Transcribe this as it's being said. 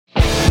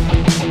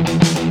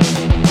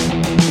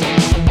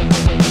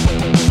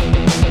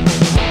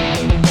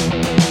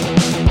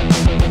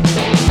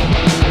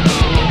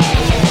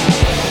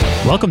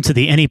Welcome to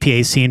the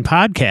NEPA Scene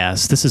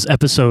Podcast. This is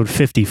episode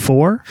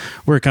 54.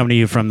 We're coming to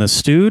you from the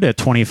Stewed at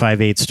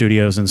 258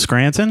 Studios in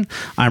Scranton.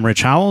 I'm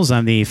Rich Howells.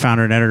 I'm the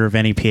founder and editor of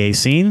NEPA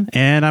Scene,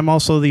 and I'm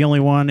also the only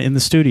one in the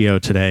studio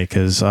today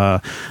because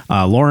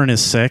Lauren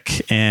is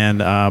sick and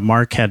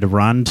Mark had to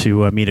run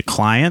to meet a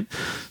client.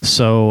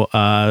 So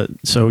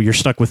you're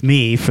stuck with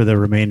me for the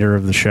remainder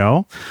of the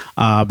show.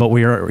 But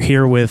we are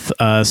here with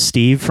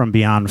Steve from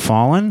Beyond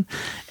Fallen,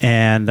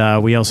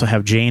 and we also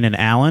have Jane and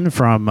Alan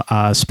from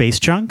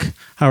SpaceJunk.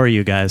 How are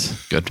you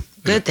guys? Good.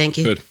 Good, thank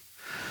you. Good.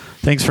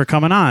 Thanks for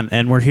coming on.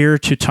 And we're here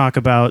to talk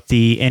about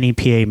the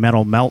NEPA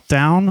Metal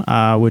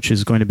Meltdown, which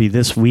is going to be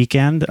this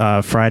weekend,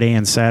 Friday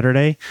and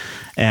Saturday,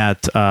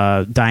 at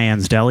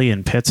Diane's Deli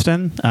in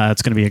Pittston.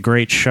 It's going to be a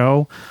great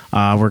show.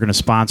 We're going to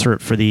sponsor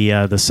it for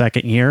the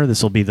second year.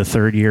 This will be the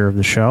third year of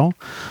the show.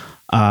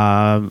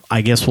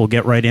 I guess we'll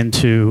get right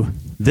into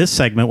this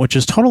segment, which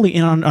is totally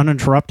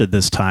uninterrupted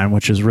this time,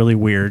 which is really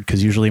weird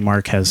because usually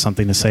Mark has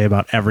something to say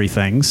about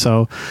everything.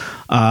 So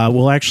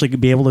we'll actually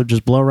be able to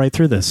just blow right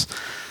through this.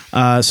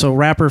 So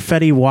rapper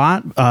Fetty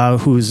Watt,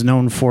 who's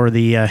known for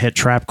the hit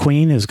Trap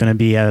Queen, is going to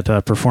be at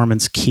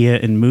Performance Kia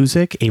in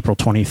Music, April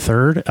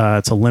 23rd.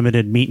 It's a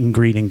limited meet and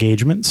greet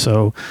engagement.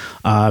 So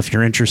if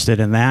you're interested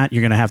in that,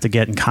 you're going to have to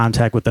get in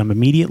contact with them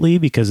immediately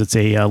because it's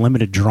a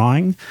limited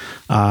drawing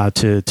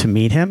to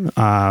meet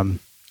him.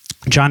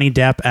 Johnny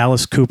Depp,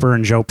 Alice Cooper,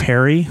 and Joe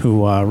Perry,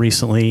 who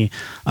recently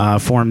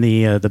formed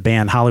the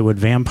band Hollywood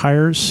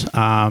Vampires.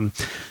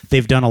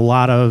 They've done a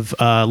lot of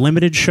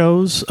limited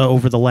shows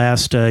over the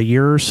last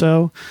year or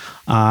so,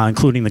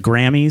 including the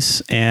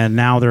Grammys, and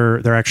now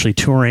they're actually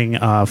touring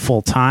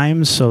full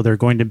time. So they're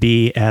going to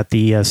be at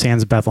the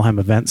Sands Bethlehem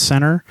Event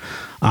Center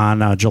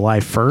on July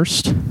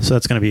 1st. So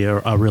that's going to be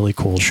a really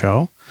cool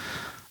show.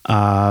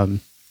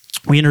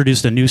 We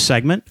introduced a new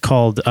segment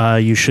called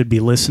You Should Be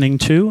Listening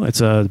To.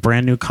 It's a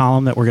brand new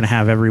column that we're going to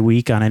have every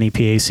week on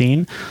NEPA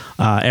Scene.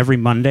 Every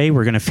Monday,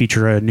 we're going to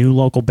feature a new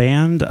local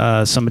band,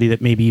 somebody that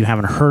maybe you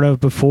haven't heard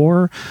of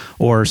before,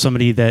 or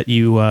somebody that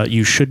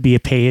you should be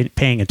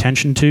paying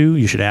attention to.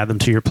 You should add them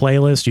to your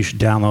playlist. You should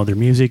download their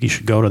music. You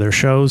should go to their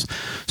shows.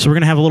 So we're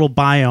going to have a little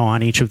bio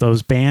on each of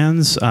those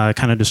bands,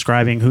 kind of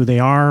describing who they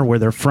are, where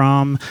they're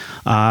from.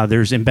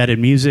 There's embedded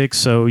music,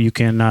 so you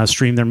can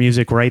stream their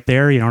music right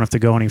there. You don't have to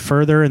go any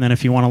further. And then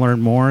if you want to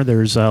learn more,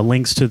 there's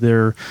links to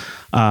their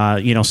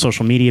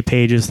social media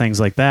pages,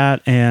 things like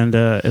that, and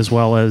as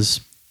well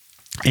as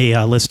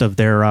a list of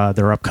their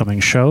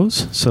upcoming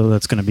shows. So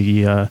that's going to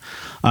be a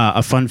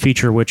fun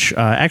feature, which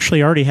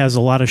actually already has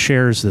a lot of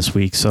shares this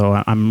week.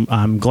 So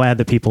I'm glad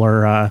that people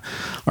are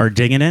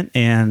digging it,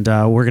 and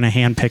we're going to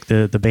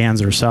handpick the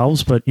bands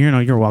ourselves. But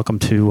you're welcome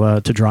to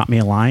drop me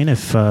a line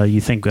if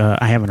you think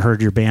I haven't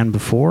heard your band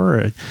before,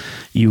 or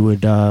you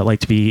would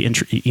like to be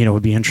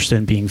would be interested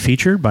in being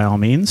featured. By all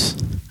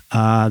means,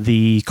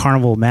 the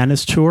Carnival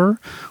Madness tour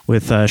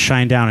with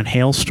Shinedown and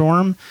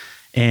Hailstorm.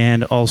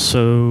 And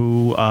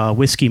also,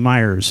 Whiskey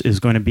Myers is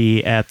going to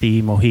be at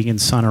the Mohegan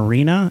Sun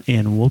Arena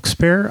in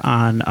Wilkes-Barre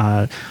on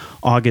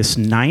August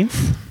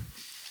 9th.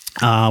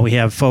 We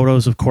have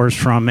photos, of course,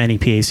 from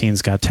NEPA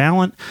Scene's Got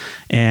Talent,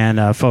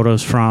 and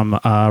photos from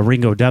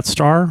Ringo Death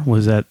Star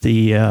was at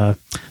the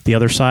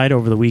other side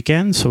over the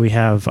weekend. So we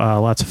have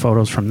lots of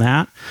photos from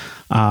that.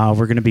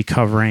 We're going to be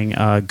covering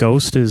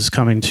Ghost is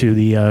coming to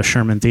the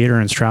Sherman Theater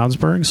in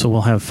Stroudsburg. So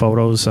we'll have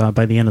photos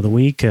by the end of the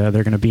week. They're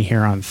going to be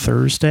here on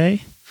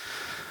Thursday.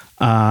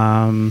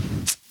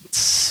 Let's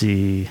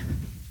see.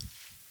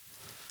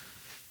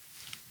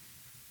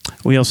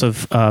 We also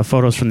have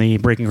photos from the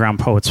Breaking Ground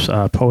Poets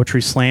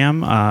Poetry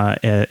Slam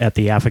at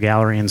the Alpha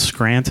Gallery in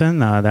Scranton.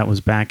 That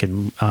was back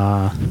in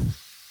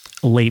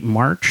late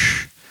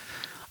March.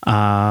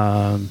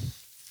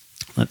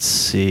 Let's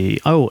see.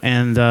 Oh,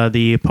 and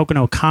the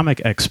Pocono Comic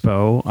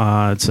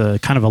Expo. It's a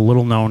kind of a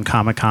little-known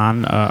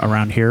Comic-Con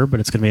around here, but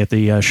it's going to be at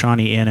the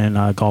Shawnee Inn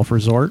and Golf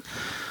Resort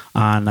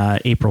on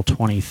April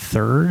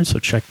 23rd, so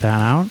check that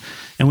out.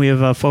 And we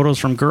have photos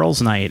from Girls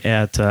Night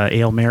at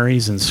Ale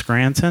Mary's in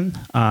Scranton.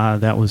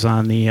 That was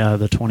on the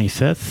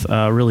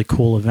 25th. Really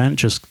cool event.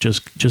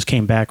 Just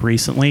came back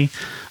recently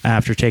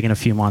after taking a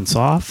few months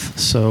off.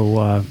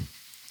 So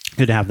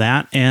good to have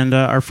that. And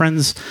our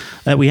friends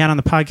that we had on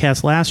the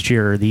podcast last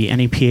year, the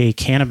NEPA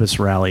Cannabis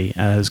Rally,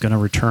 is going to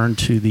return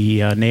to the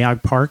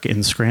Naog Park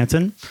in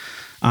Scranton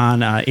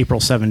on April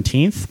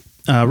 17th.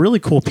 Really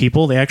cool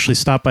people. They actually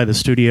stopped by the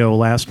studio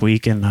last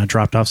week and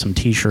dropped off some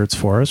T-shirts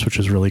for us, which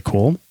is really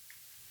cool.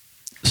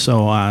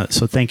 So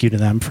thank you to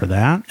them for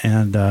that.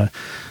 And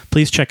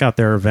please check out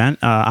their event.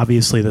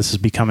 Obviously, this is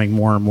becoming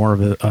more and more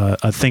of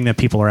a thing that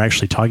people are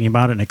actually talking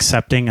about and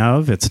accepting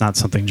of. It's not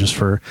something just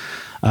for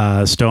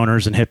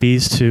stoners and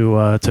hippies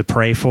to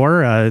pray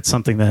for. It's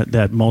something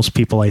that most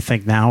people, I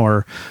think, now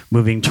are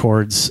moving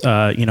towards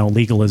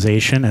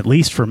legalization, at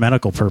least for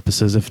medical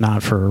purposes, if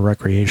not for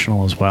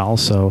recreational as well.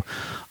 So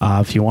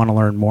if you want to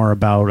learn more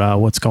about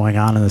what's going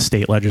on in the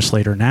state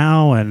legislature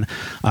now and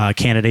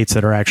candidates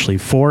that are actually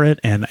for it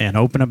and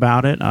open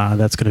about it,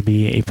 that's going to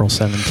be April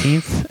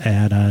 17th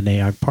at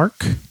Naog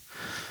Park.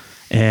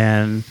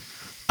 And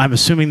I'm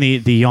assuming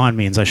the yawn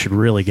means I should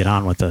really get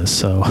on with this.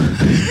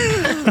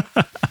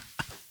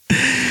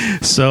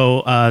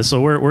 So,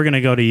 so we're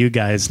gonna go to you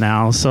guys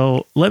now.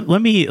 So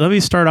let me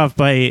start off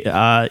by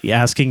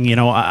asking. You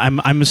know,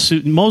 I'm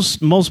assuming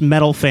most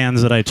metal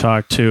fans that I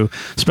talk to,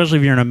 especially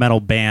if you're in a metal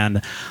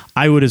band,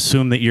 I would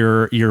assume that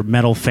you're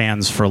metal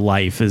fans for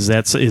life. Is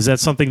that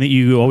something that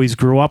you always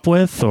grew up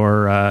with,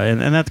 or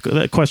and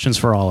that question's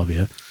for all of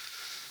you?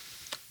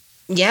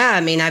 Yeah,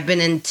 I mean, I've been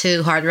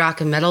into hard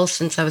rock and metal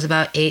since I was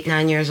about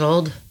 8-9 years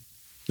old.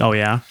 Oh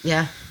yeah.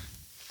 Yeah.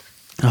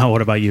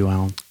 What about you,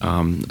 Alan?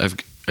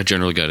 I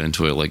generally got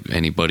into it like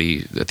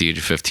anybody at the age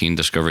of 15,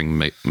 discovering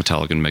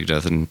Metallica and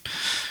Megadeth and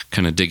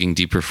kind of digging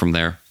deeper from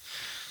there.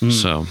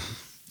 So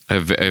I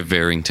have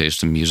varying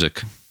taste in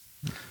music.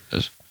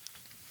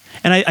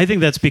 And I think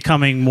that's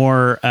becoming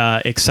more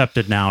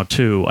accepted now,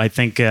 too. I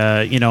think,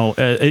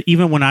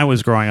 even when I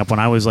was growing up, when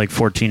I was like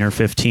 14 or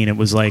 15, it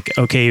was like,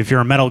 okay, if you're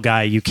a metal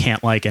guy, you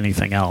can't like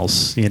anything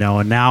else, you know.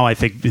 And now I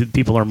think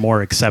people are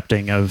more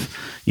accepting of,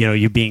 you know,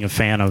 you being a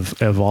fan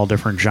of all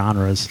different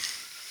genres.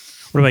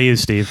 What about you,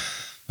 Steve?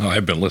 Oh,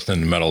 I've been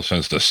listening to metal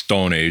since the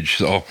Stone Age,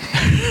 so.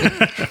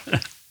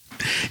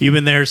 You've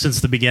been there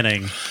since the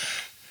beginning.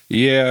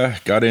 Yeah,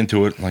 got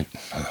into it like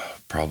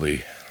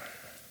probably...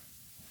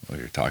 Well,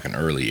 you're talking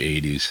early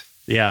 80s.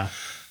 Yeah.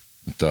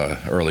 The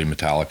early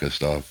Metallica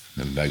stuff,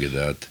 and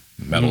Megadeth,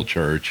 Metal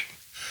Church,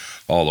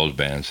 all those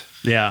bands.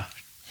 Yeah.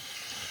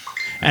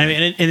 And I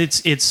mean, and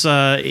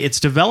it's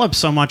developed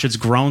so much, it's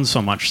grown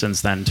so much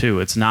since then too.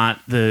 It's not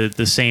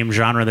the same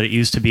genre that it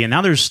used to be, and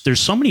now there's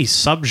so many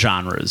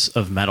subgenres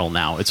of metal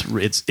now. It's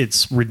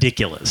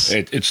ridiculous.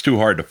 It's too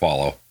hard to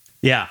follow.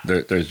 Yeah.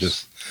 There's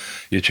just,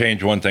 you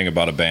change one thing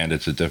about a band,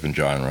 it's a different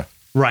genre.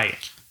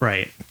 Right.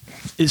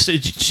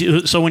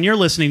 So when you're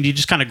listening, do you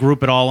just kind of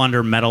group it all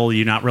under metal?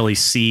 You not really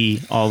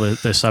see all the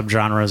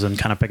subgenres and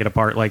kind of pick it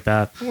apart like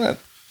that? Well,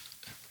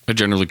 I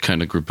generally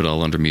kind of group it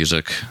all under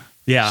music.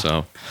 Yeah.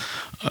 So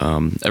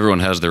everyone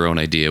has their own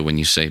idea when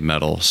you say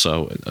metal.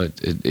 So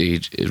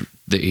the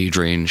age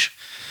range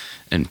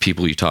and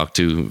people you talk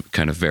to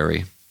kind of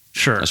vary.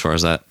 Sure. As far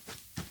as that.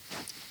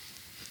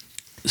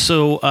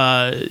 So,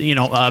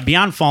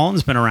 Beyond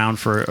Fallen's been around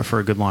for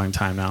a good long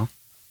time now.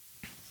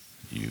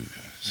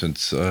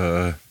 Since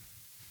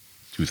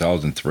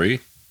 2003?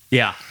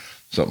 Yeah.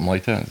 Something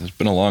like that. It's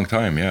been a long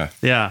time, yeah.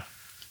 Yeah.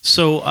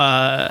 So,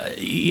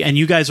 and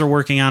you guys are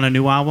working on a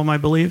new album, I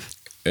believe?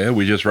 Yeah,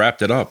 we just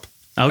wrapped it up.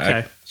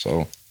 Okay.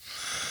 So.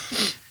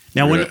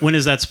 Now, when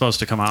is that supposed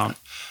to come out?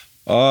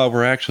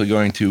 We're actually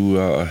going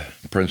to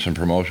print some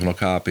promotional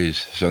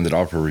copies, send it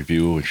out for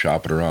review, and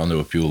shop it around to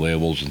a few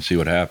labels and see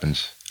what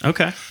happens.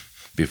 Okay.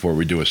 Before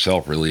we do a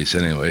self-release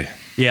anyway.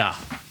 Yeah.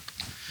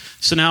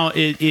 So now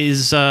it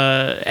is.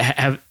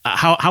 How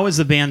has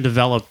the band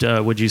developed?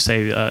 Would you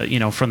say,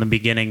 from the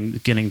beginning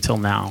till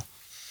now?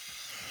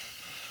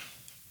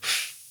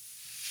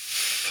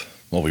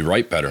 Well, we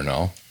write better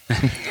now.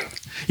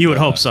 You would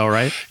hope so,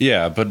 right?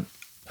 Yeah, but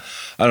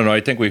I don't know.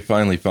 I think we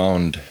finally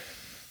found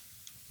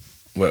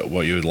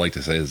what you would like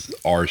to say is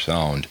our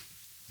sound.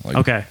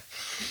 Okay.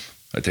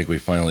 I think we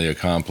finally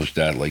accomplished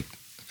that. Like,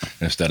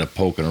 instead of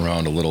poking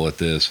around a little at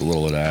this, a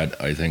little at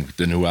that, I think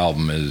the new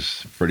album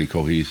is pretty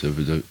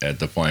cohesive at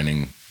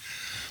defining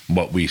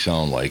what we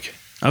sound like.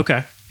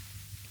 Okay.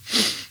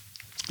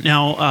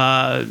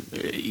 Now,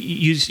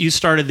 you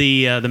started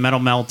the Metal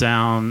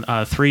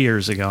Meltdown 3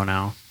 years ago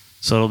now,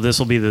 so this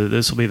will be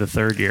the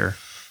third year.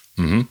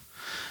 Mm-hmm.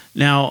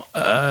 Now,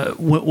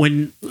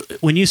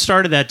 when you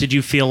started that, did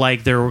you feel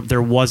like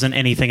there wasn't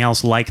anything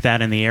else like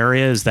that in the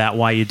area? Is that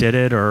why you did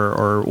it,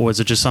 or was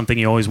it just something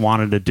you always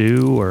wanted to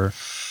do? Or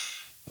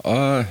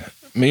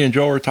me and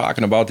Joe were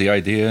talking about the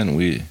idea,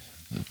 and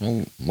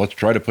let's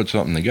try to put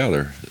something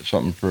together,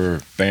 something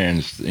for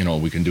bands. You know,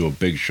 we can do a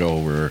big show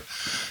where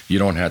you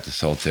don't have to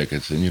sell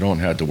tickets and you don't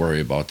have to worry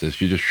about this.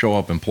 You just show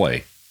up and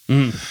play.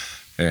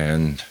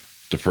 And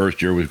the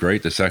first year was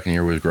great. The second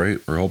year was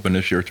great. We're hoping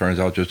this year turns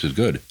out just as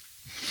good.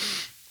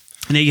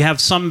 Now you have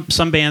some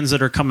bands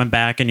that are coming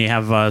back, and you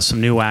have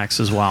some new acts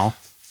as well.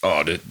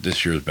 Oh,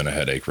 this year's been a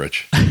headache,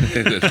 Rich.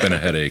 It's been a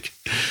headache.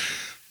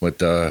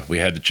 But we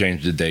had to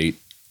change the date,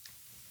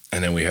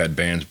 and then we had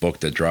bands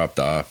booked that dropped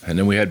off, and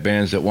then we had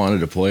bands that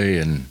wanted to play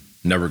and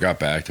never got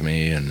back to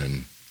me, and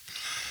then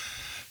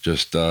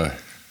just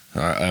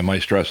my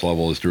stress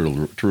level is through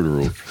the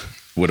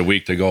roof. With a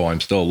week to go, I'm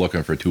still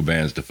looking for 2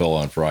 bands to fill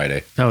on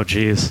Friday. Oh,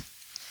 geez.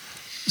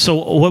 So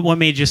what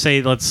made you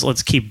say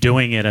let's keep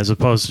doing it as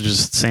opposed to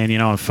just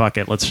saying, fuck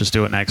it, let's just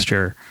do it next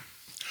year?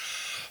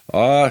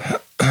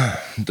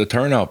 The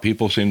turnout,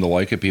 people seem to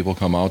like it. People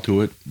come out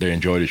to it. They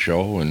enjoy the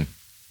show, and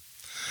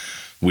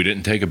we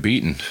didn't take a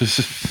beating.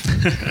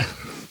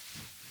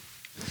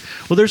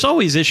 Well, there's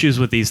always issues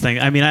with these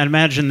things. I mean, I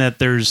imagine that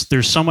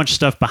there's so much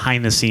stuff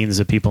behind the scenes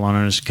that people don't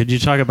understand. Could you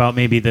talk about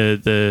maybe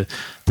the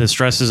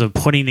stresses of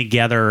putting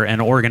together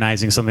and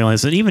organizing something like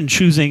this, and even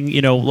choosing,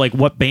 like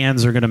what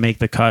bands are going to make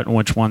the cut and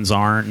which ones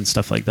aren't, and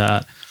stuff like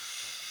that?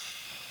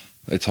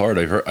 It's hard.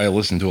 I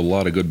listen to a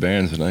lot of good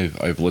bands, and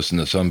I've listened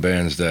to some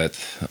bands that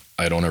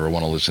I don't ever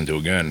want to listen to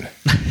again.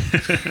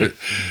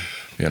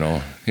 You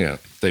know, yeah,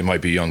 they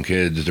might be young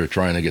kids. They're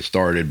trying to get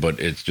started, but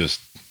it's just,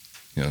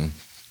 you know,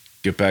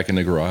 get back in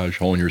the garage,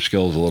 hone your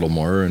skills a little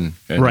more, and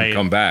Right.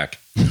 come back.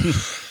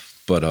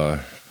 But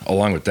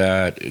along with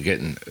that,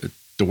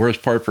 the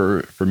worst part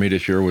for me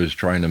this year was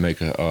trying to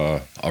make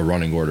a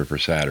running order for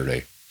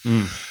Saturday,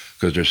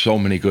 because there's so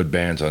many good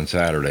bands on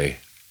Saturday.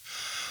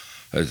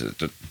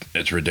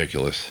 It's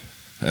ridiculous,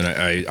 and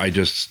I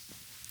just,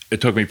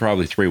 it took me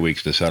probably 3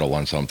 weeks to settle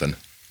on something.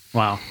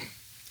 Wow.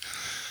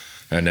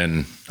 And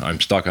then I'm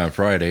stuck on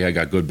Friday. I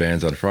got good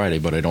bands on Friday,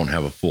 but I don't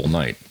have a full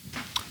night.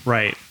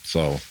 Right.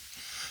 So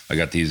I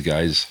got these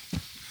guys.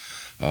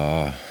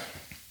 Who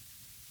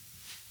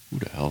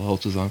the hell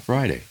else is on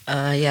Friday?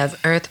 You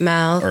have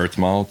Earthmouth.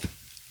 Earthmouth,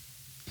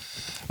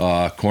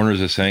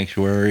 Corners of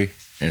Sanctuary,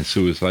 and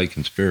Suicide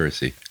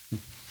Conspiracy.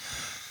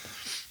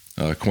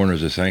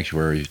 Corners of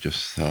Sanctuary is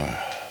just,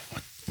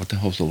 what the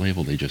hell's the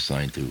label they just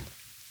signed to?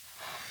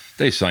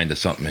 They signed to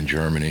something in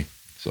Germany.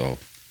 So,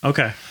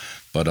 Okay.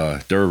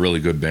 but they're a really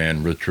good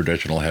band, real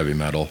traditional heavy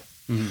metal.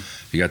 Mm-hmm.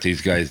 You got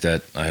these guys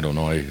that, I don't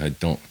know, I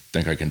don't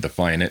think I can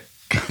define it.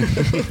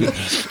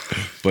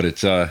 But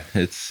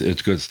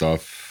it's good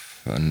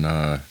stuff.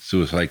 And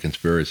Suicide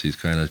Conspiracy is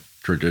kind of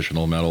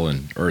traditional metal,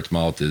 and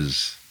Earthmouth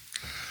is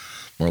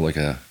more like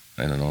a,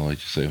 I don't know, like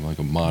you say, like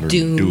a modern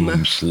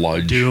doom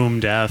sludge.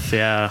 Doom, death,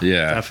 yeah.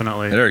 Yeah,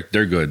 Definitely.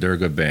 They're good. They're a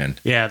good band.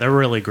 Yeah, they're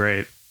really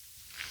great.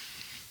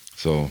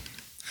 So,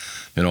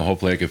 you know,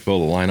 hopefully I can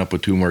fill the lineup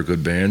with 2 more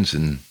good bands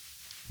and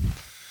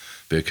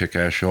be a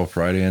kick-ass show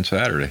Friday and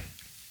Saturday.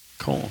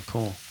 Cool.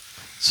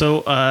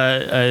 So,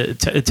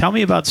 tell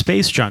me about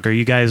SpaceJunk. Are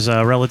you guys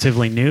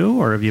relatively new,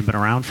 or have you been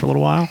around for a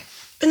little while?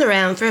 Been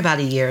around for about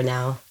a year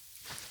now.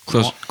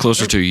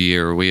 Closer to a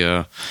year. We,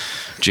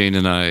 Jane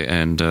and I,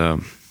 and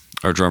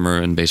our drummer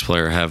and bass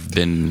player have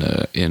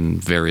been in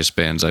various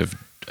bands. I've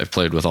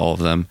played with all of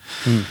them.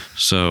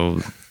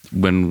 So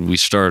when we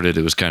started,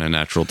 it was kind of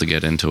natural to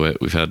get into it.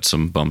 We've had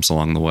some bumps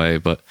along the way,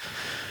 but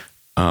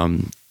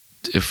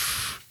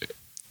if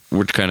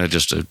we're kind of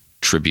just a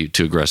tribute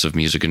to aggressive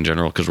music in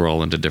general, because we're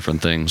all into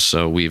different things.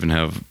 So we even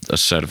have a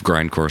set of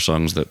grindcore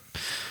songs that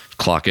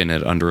clock in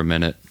at under a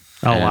minute.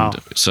 Oh, wow.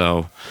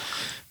 So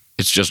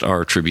it's just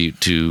our tribute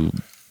to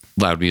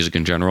loud music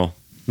in general,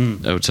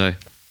 I would say.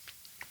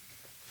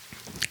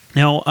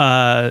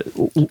 Now,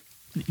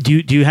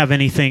 do you have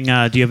anything?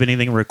 Do you have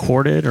anything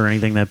recorded or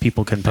anything that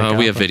people can pick up?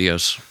 We have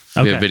videos.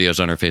 Okay. We have videos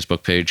on our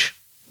Facebook page.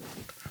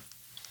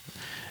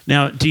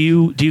 Now, do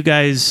you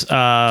guys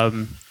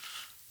have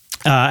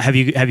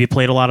you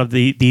played a lot of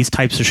these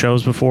types of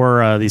shows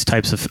before? These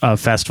types of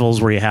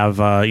festivals where you have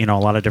a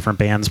lot of different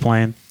bands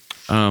playing.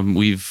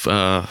 We've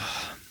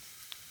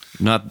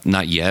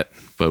not yet,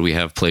 but we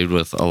have played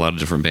with a lot of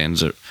different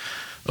bands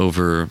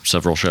over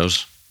several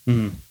shows.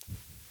 Mm-hmm.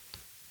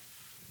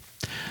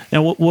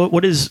 Now,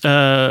 what is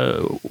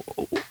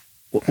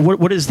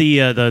what is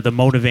the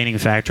motivating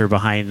factor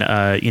behind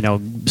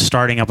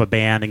starting up a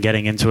band and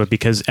getting into it?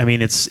 Because I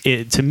mean,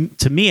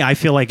 to me, I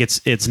feel like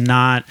it's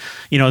not,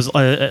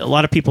 a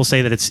lot of people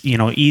say that it's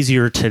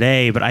easier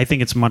today, but I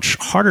think it's much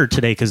harder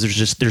today because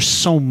there's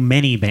so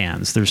many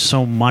bands, there's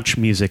so much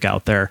music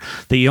out there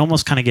that you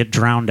almost kind of get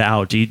drowned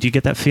out. Do you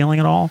get that feeling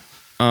at all?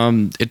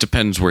 It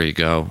depends where you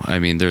go. I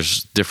mean,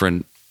 there's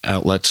different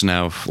outlets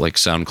now like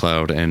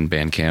SoundCloud and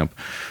Bandcamp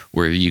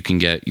where you can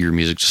get your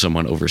music to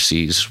someone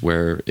overseas,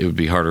 where it would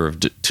be harder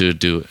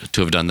to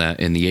have done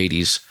that in the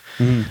 80s.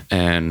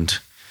 And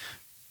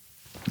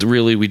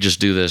really we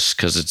just do this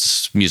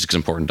because music's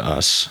important to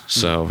us.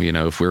 So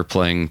if we're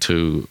playing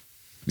to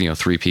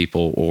 3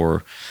 people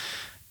or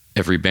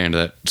every band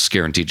that's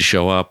guaranteed to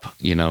show up,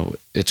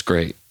 it's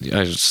great.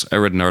 I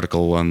read an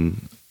article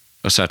on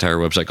a satire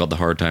website called The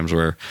Hard Times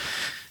where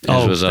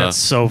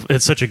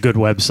it's such a good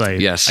website.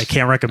 Yes, I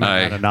can't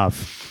recommend that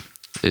enough.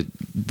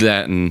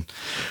 And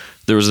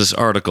there was this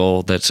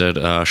article that said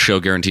show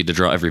guaranteed to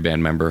draw every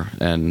band member,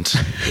 and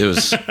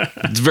it's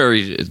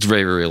very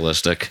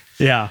realistic.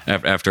 Yeah.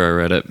 After I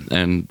read it,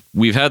 and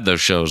we've had those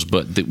shows,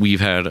 but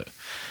we've had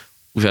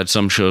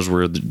some shows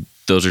where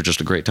those are just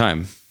a great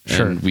time.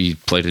 Sure. And we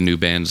play to new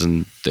bands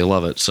and they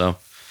love it. So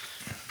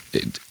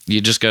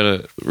you just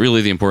gotta,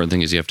 really the important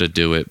thing is you have to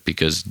do it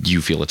because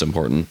you feel it's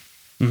important.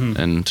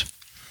 And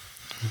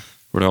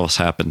what else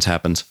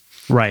happens.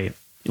 Right.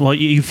 Well,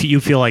 you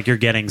feel like you're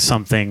getting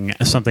something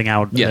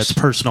out that's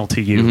personal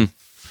to you.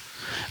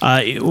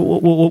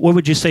 What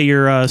would you say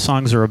your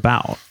songs are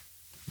about?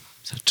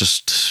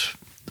 Just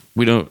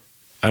I don't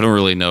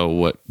really know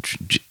what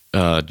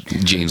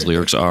Jane's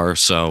lyrics are,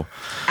 so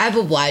I have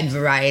a wide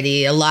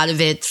variety. A lot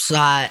of it's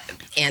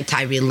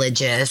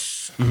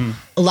anti-religious.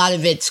 A lot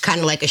of it's kind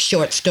of like a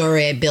short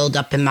story I build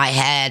up in my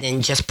head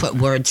and just put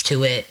words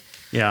to it.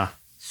 Yeah.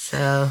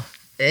 So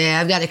yeah,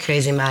 I've got a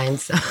crazy mind.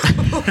 So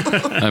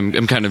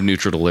I'm kind of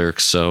neutral to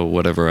lyrics, so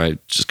whatever I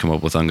just come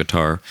up with on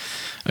guitar,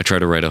 I try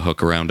to write a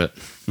hook around it,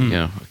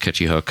 a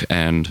catchy hook,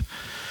 and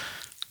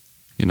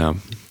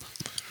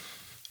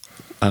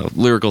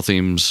lyrical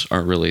themes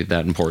aren't really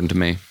that important to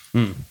me.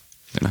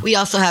 You know? We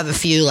also have a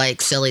few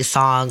like silly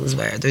songs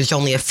where there's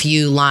only a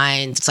few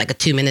lines. It's like a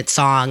 2-minute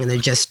song, and they're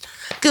just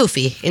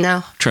goofy, you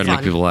know. Trying to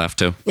make people laugh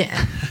too.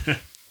 Yeah.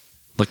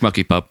 Like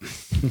Monkey Pup,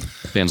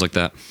 bands like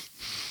that.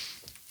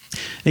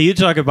 Now, you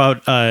talk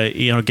about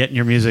getting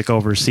your music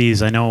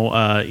overseas. I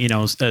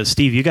know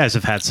Steve, you guys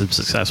have had some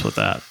success with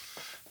that.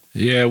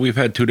 Yeah, we've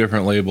had 2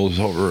 different labels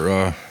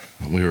over.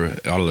 We were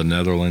out of the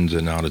Netherlands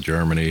and out of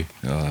Germany.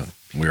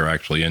 We were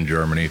actually in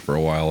Germany for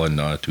a while in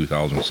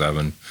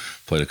 2007.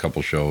 Played a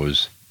couple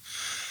shows,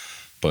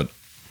 but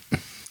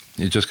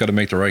you just got to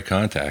make the right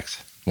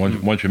contacts.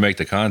 Once you make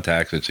the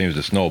contacts, it seems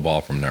to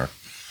snowball from there.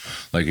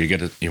 Like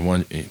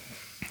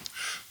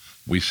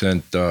we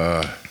sent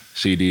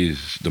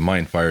CDs, the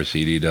Mindfire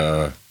CD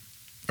or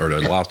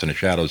the Lost in the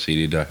Shadows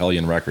CD to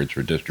Hellion Records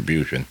for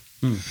distribution,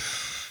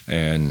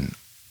 and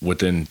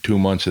within 2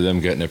 months of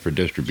them getting it for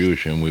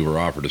distribution, we were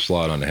offered a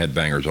slot on the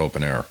Headbangers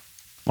Open Air.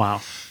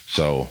 Wow!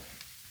 So,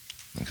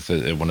 like I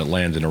said, when it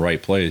lands in the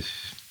right place,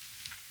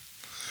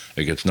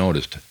 it gets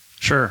noticed.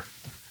 Sure.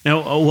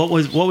 Now, what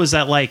was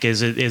that like?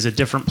 Is it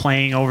different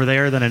playing over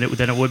there than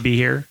it would be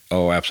here?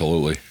 Oh,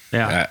 absolutely.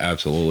 Yeah,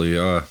 absolutely.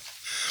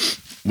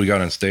 We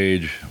got on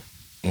stage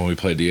when we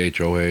played the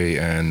HOA,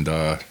 and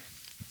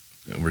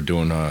we're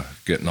doing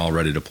getting all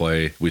ready to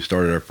play. We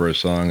started our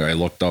first song. I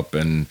looked up,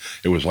 and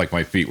it was like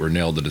my feet were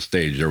nailed to the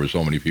stage. There were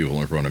so many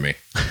people in front of me.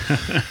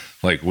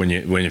 Like when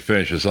you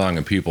finish a song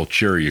and people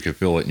cheer, you can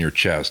feel it in your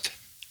chest.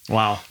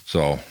 Wow.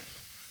 So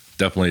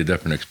definitely a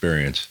different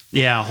experience.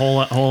 Yeah, whole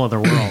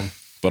other world.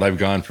 But I've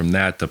gone from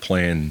that to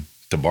playing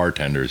to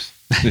bartenders.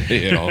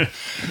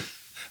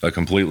 A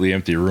completely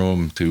empty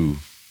room to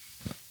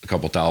a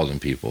couple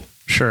thousand people.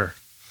 Sure.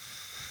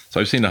 So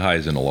I've seen the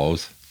highs and the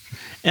lows.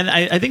 And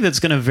I think that's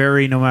going to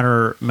vary no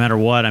matter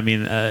what. I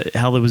mean,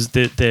 hell, it was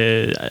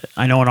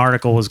I know an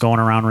article was going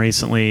around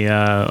recently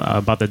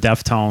about the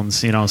Deftones,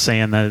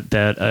 saying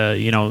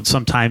that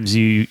sometimes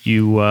you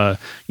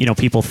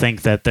people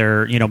think that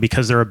they're,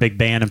 because they're a big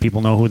band and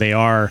people know who they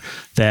are,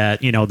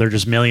 that, they're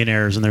just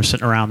millionaires and they're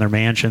sitting around their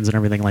mansions and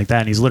everything like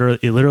that. And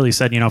he literally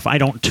said, if I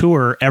don't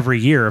tour every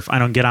year, if I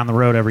don't get on the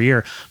road every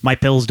year, my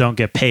bills don't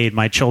get paid,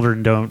 my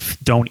children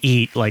don't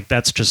eat. Like,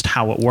 that's just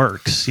how it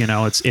works.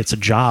 It's a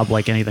job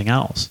like anything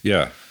else.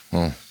 Yeah.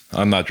 Well,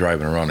 I'm not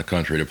driving around the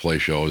country to play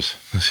shows.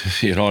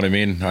 You know what I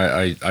mean?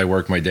 I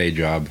work my day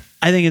job.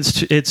 I think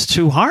it's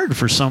too hard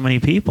for so many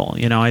people.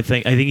 I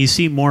think you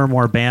see more and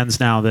more bands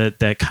now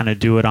that kind of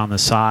do it on the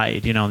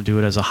side, do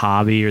it as a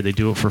hobby, or they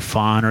do it for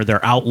fun, or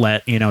their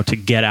outlet, to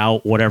get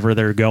out whatever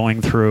they're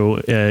going through,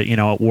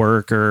 at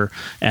work or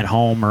at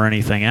home or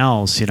anything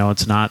else.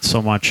 It's not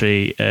so much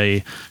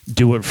a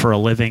do it for a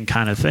living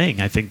kind of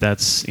thing. I think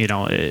that's,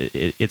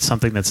 it's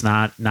something that's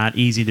not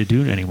easy to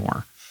do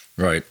anymore.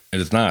 Right.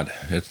 It's not.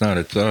 It's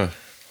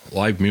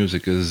live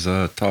music is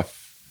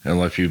tough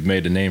unless you've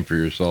made a name for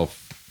yourself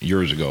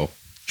years ago.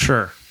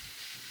 Sure.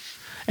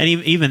 And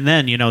even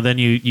then, then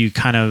you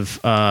kind of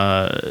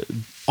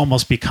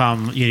almost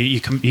become,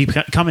 you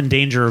come in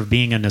danger of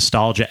being a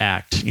nostalgia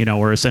act,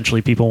 where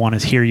essentially people want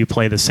to hear you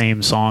play the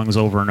same songs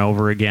over and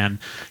over again.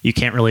 You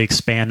can't really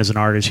expand as an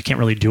artist. You can't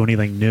really do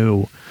anything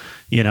new.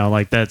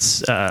 Like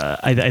that's,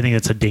 I think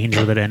it's a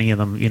danger that any of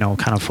them,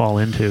 kind of fall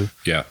into.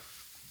 Yeah.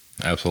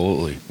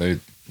 Absolutely. A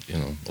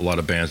lot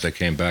of bands that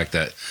came back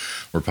that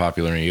were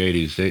popular in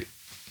the 80s,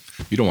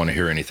 you don't want to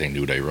hear anything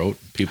new they wrote.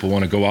 People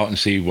want to go out and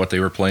see what they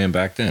were playing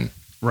back then.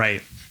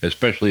 Right.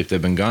 Especially if they've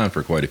been gone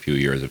for quite a few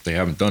years, if they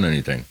haven't done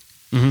anything.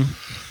 Mm-hmm.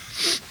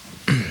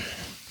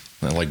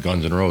 Like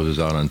Guns N' Roses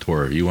out on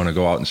tour. You want to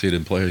go out and see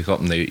them play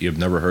something you've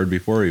never heard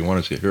before? You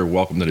want to hear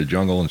Welcome to the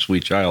Jungle and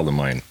Sweet Child of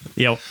Mine.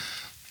 Yep.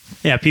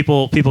 Yeah,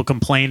 people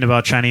complained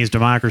about Chinese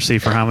Democracy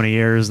for how many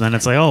years, and then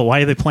it's like, oh, why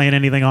are they playing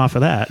anything off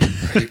of that?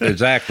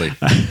 Exactly.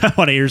 I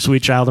want to hear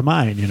Sweet Child of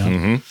Mine,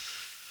 Mm-hmm.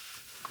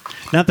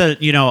 Not that,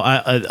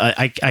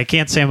 I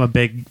can't say I'm a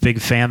big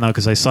fan, though,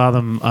 because I saw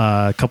them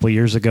a couple of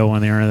years ago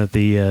when they were at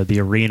the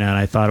arena, and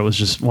I thought it was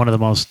just one of the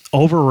most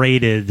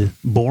overrated,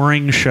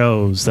 boring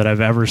shows that I've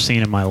ever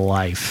seen in my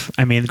life.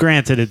 I mean,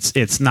 granted,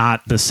 it's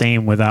not the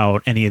same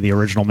without any of the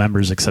original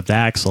members except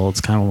Axl. It's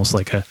kind of almost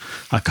like a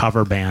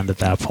cover band at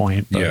that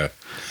point. But,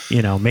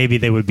 yeah. Maybe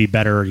they would be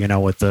better,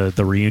 with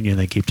the reunion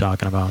they keep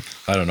talking about.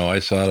 I don't know. I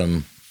saw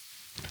them,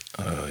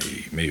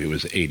 maybe it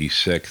was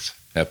 86.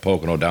 At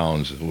Pocono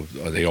Downs.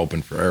 They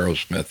opened for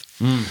Aerosmith.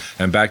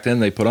 And back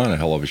then they put on a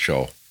hell of a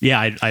show. Yeah,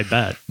 I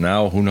bet.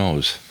 Now, who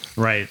knows?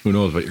 Right. Who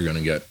knows what you're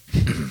going to get?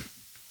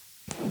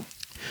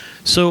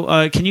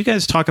 So can you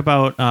guys talk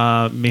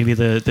about maybe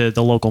the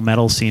local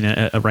metal scene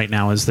right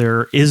now? Is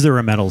there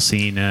a metal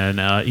scene? And,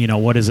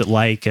 what is it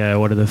like?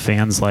 What are the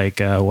fans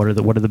like? What are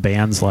the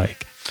bands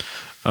like?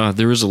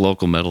 There is a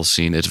local metal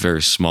scene. It's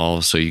very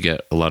small, so you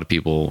get a lot of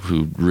people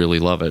who really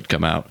love it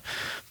come out.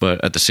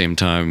 But at the same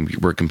time,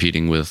 we're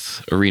competing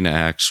with arena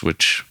acts,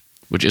 which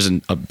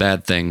isn't a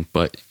bad thing,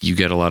 but you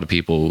get a lot of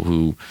people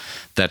who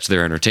that's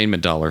their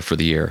entertainment dollar for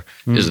the year,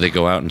 is they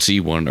go out and see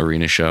one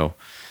arena show.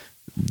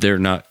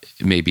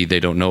 Maybe they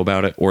don't know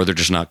about it, or they're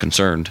just not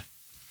concerned.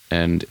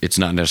 And it's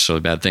not necessarily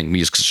a bad thing.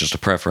 Music's just a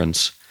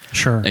preference.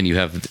 Sure. And you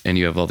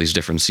have all these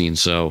different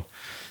scenes. So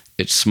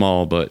it's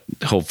small, but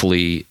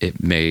hopefully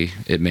it may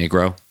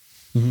grow.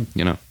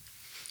 You know.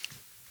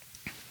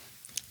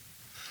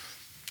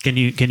 Can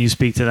you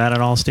speak to that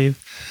at all, Steve?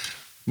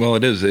 Well,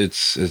 it is. It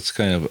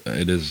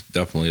is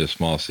definitely a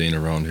small scene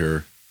around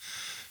here,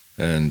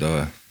 and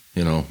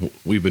you know,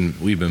 we've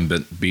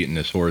been beating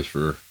this horse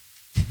for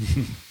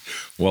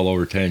well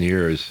over 10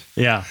 years.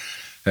 Yeah.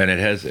 And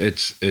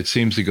it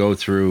seems to go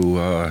through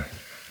I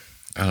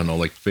don't know,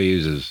 like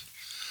phases.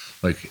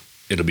 Like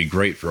it'll be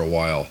great for a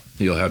while.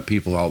 You'll have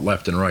people out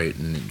left and right,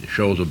 and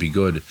shows will be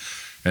good,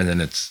 and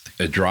then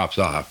it drops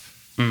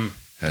off, and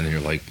you're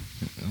like,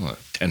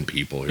 10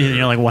 people here. And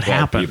you're like, what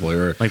happened? People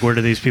here. Like, where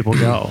do these people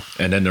go?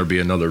 And then there'll be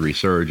another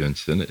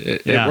resurgence, and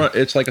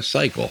it's like a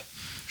cycle.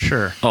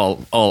 Sure.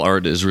 All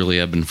art is really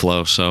ebb and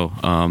flow. So,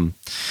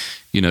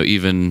 you know,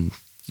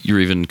 you're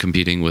even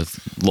competing with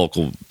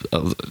local.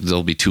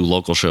 There'll be 2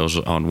 local shows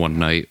on one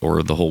night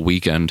or the whole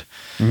weekend,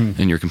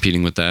 and you're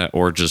competing with that.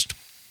 Or just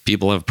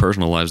people have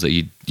personal lives that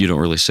you don't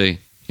really see.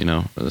 You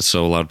know,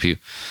 so a lot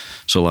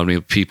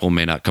of people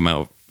may not come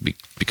out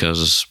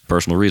because of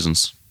personal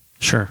reasons.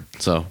 Sure.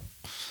 So.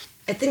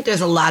 I think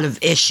there's a lot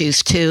of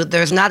issues too.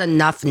 There's not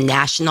enough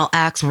national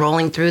acts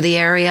rolling through the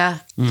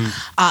area.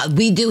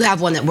 We do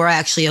have one that we're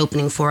actually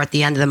opening for at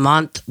the end of the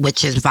month,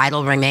 which is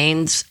Vital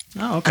Remains.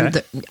 Oh,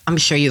 okay. I'm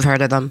sure you've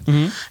heard of them.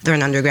 They're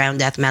an underground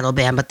death metal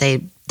band, but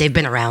they've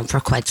been around for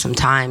quite some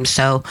time.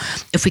 So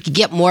if we could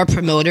get more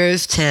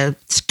promoters to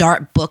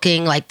start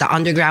booking like the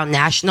underground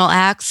national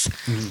acts,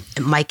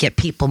 it might get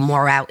people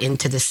more out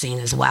into the scene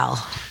as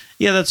well.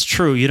 Yeah, that's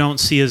true. You don't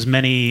see as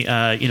many,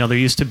 you know, there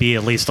used to be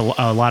at least a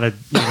lot of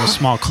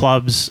small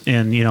clubs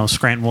in,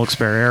 Scranton,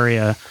 Wilkes-Barre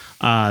area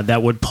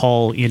that would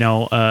pull,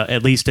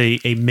 at least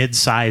a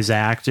mid-size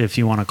act, if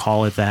you want to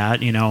call it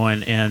that,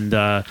 and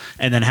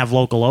then have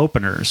local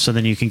openers. So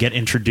then you can get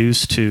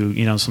introduced to,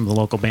 some of the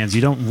local bands.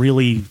 You don't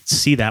really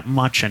see that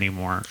much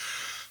anymore.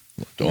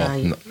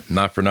 Well,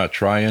 not for not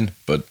trying,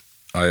 but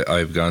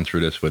I've gone through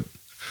this with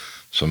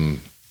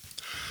some,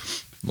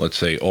 let's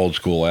say, old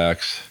school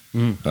acts.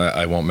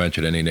 I won't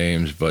mention any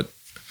names, but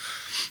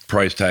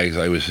price tags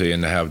I was seeing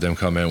to have them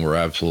come in were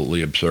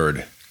absolutely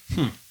absurd.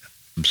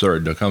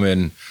 Absurd to come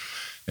in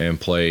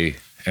and play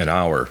an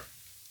hour,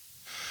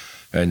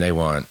 and they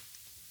want,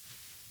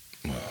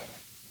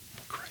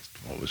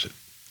 what was it?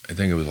 I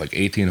think it was like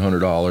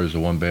 $1,800 the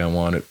one band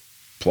wanted,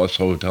 plus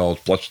hotels,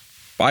 plus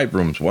 5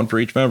 rooms, one for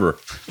each member.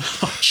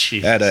 Oh,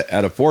 jeez. At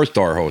a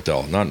 4-star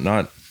hotel,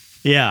 not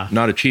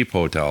a cheap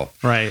hotel,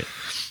 right?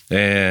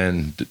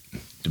 And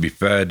to be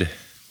fed.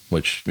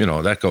 Which,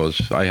 that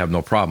goes, I have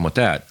no problem with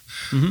that.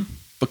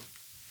 But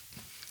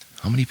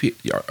how many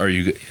people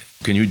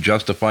can you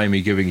justify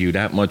me giving you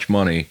that much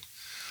money?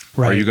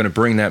 Right. Are you going to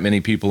bring that many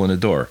people in the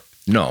door?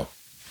 No,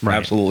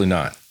 absolutely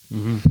not.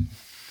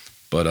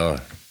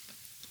 But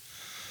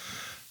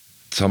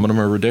some of them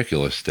are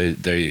ridiculous.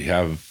 They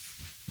have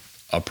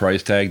a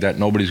price tag that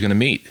nobody's going to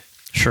meet.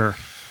 Sure.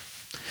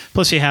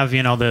 Plus, you have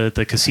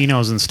the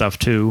casinos and stuff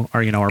too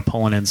are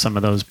pulling in some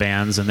of those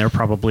bands, and they're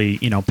probably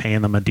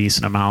paying them a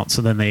decent amount.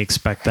 So then they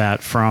expect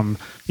that from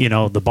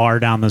the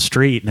bar down the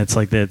street, and it's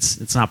like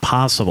it's not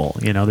possible.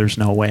 There's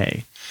no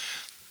way.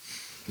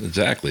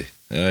 Exactly.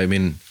 I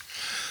mean,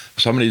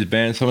 some of the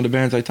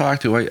bands I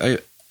talked to,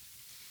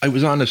 I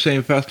was on the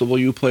same festival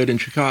you played in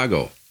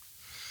Chicago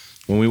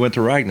when we went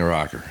to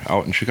Ragnarocker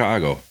out in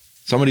Chicago.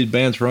 Some of these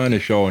bands were on the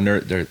show, and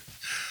they're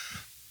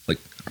like,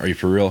 "Are you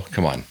for real?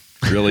 Come on,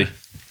 really?"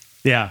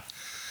 Yeah.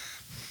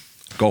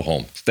 Go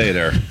home. Stay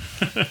there.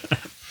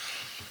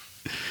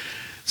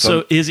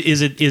 So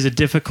is it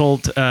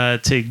difficult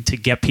to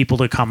get people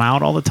to come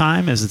out all the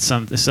time? Is it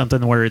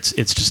something where it's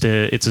just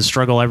a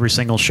struggle every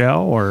single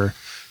show, or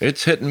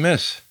it's hit and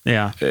miss?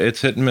 Yeah,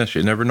 it's hit and miss.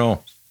 You never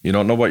know. You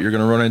don't know what you're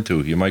going to run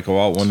into. You might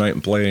go out one night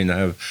and play and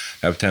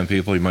have 10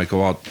 people. You might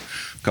go out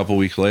a couple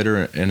weeks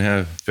later and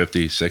have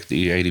 50,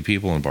 60, 80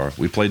 people in the bar.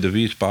 We played the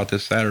V spot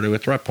this Saturday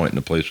with Threat Point, and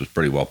the place was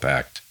pretty well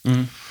packed.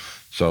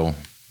 So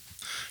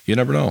you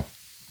never know.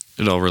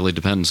 It all really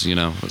depends.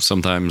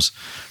 Sometimes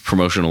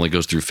promotion only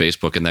goes through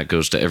Facebook, and that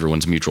goes to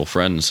everyone's mutual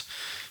friends.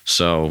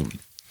 So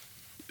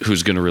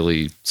who's going to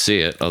really see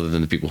it other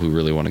than the people who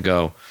really want to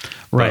go?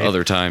 Right. But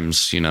other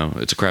times,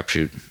 it's a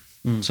crapshoot.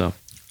 So.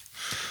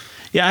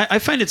 Yeah, I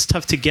find it's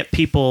tough to get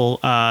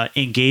people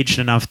engaged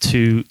enough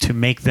to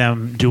make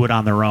them do it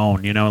on their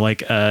own. They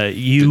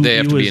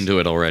have to be into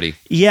it already.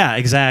 Yeah,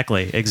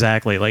 exactly.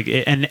 Like,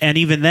 and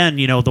even then,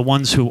 the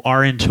ones who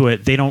are into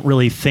it, they don't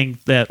really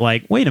think that,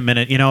 like, wait a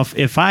minute,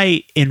 if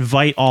I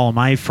invite all of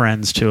my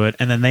friends to it,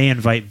 and then they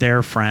invite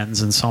their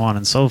friends, and so on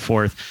and so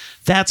forth,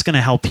 that's going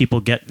to help people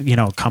get,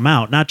 come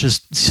out, not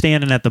just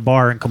standing at the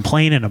bar and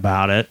complaining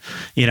about it,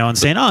 and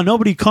saying, oh,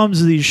 nobody comes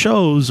to these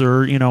shows,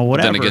 or, whatever.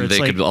 But then again, they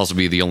could also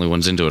be the only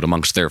ones into it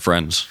amongst their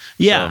friends.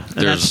 Yeah,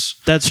 so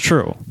that's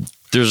true.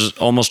 There's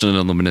almost an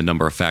unlimited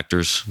number of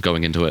factors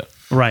going into it.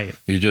 Right.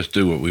 You just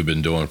do what we've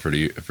been doing for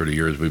the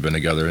years we've been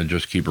together, and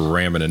just keep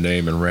ramming a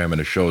name and ramming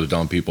the shows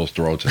down people's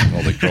throats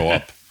until they grow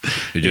up.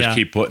 You just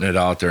keep putting it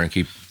out there and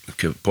keep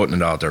keep putting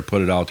it out there.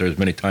 Put it out there as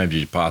many times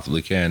as you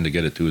possibly can to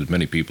get it to as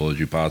many people as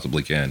you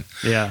possibly can.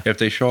 Yeah. If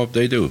they show up,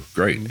 they do.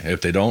 Great.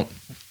 If they don't,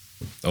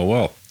 oh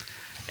well.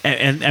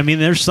 And I mean,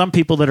 there's some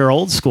people that are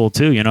old school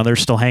too. You know, they're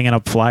still hanging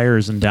up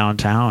flyers in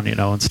downtown, you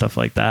know, and stuff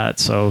like that.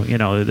 So, you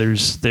know,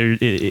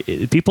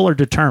 people are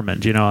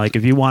determined. You know, like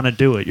if you want to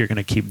do it, you're going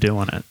to keep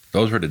doing it.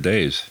 Those were the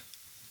days.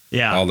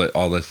 Yeah.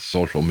 All the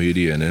social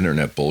media and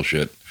internet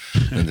bullshit.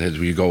 And as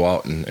we go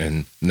out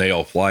and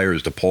nail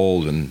flyers to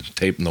poles and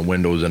taping the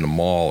windows in the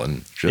mall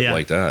and shit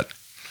like that.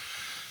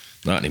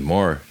 Not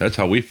anymore. That's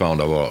how we found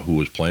out who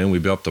was playing.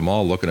 We'd be up the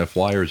mall looking at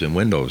flyers in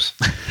windows.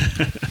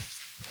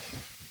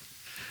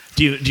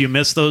 Do you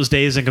miss those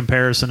days in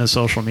comparison to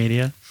social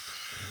media?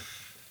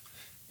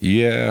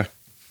 Yeah,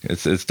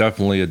 it's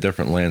definitely a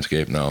different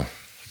landscape now.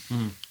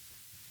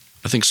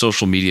 I think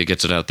social media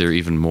gets it out there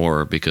even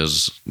more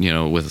because, you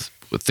know, with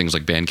things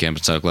like Bandcamp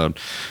and SoundCloud,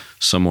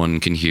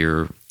 someone can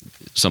hear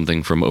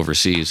something from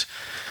overseas,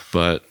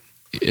 but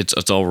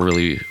it's all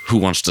really who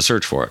wants to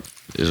search for it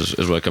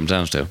is what it comes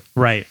down to.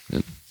 Right.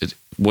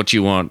 What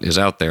you want is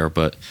out there,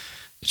 but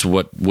it's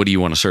what do you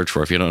want to search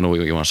for? If you don't know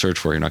what you want to search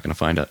for, you're not going to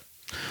find it.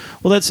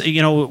 Well, that's,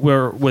 you know,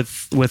 we're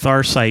with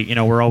our site, you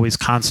know, we're always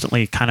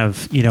constantly kind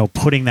of, you know,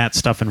 putting that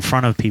stuff in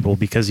front of people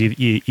because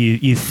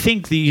you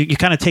think that you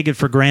kind of take it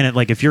for granted.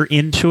 Like if you're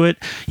into it,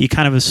 you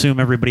kind of assume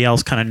everybody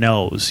else kind of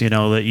knows, you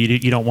know, that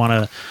you don't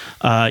want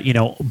to, you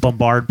know,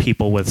 bombard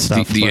people with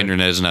stuff. The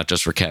internet is not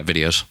just for cat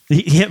videos.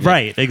 Yeah,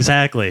 right.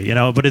 Exactly. You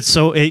know, but it's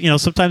so, you know,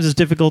 sometimes it's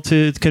difficult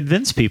to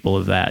convince people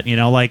of that, you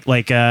know, like,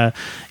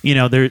 you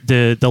know,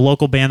 the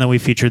local band that we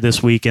featured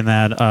this week in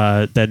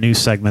that news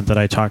segment that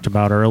I talked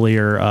about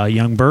earlier,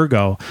 Young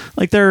Burgo,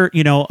 like they're,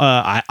 you know,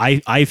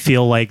 I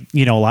feel like,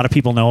 you know, a lot of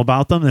people know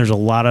about them. They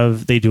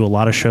do a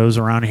lot of shows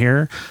around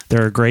here.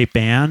 They're a great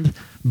band.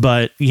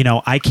 But, you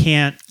know, I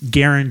can't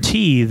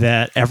guarantee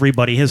that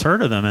everybody has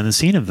heard of them and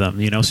seen of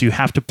them, you know, so you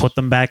have to put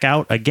them back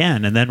out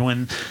again. And then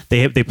when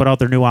they put out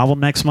their new album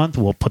next month,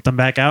 we'll put them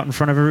back out in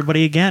front of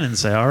everybody again and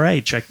say, all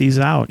right, check these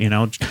out, you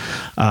know,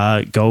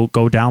 go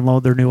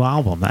download their new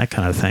album, that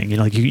kind of thing. You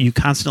know, like you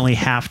constantly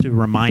have to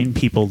remind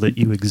people that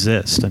you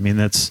exist. I mean,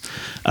 that's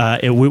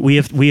we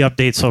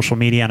update social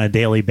media on a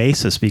daily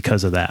basis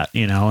because of that,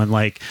 you know, and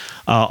like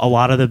a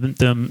lot of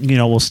them, you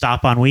know, will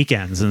stop on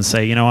weekends and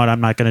say, you know what,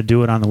 I'm not going to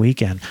do it on the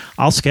weekend.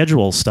 I'll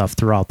schedule stuff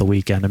throughout the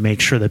weekend to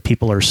make sure that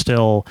people are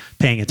still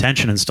paying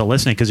attention and still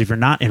listening. Because if you're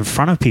not in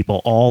front of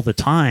people all the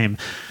time,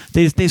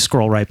 they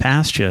scroll right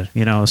past you,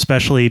 you know,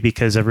 especially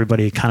because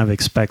everybody kind of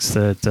expects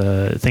that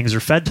things are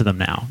fed to them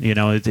now. You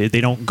know,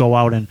 they don't go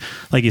out and,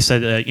 like you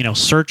said, you know,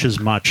 search as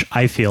much.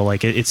 I feel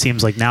like it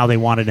seems like now they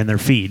want it in their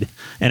feed.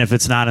 And if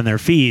it's not in their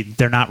feed,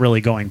 they're not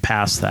really going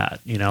past that,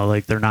 you know,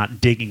 like they're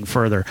not digging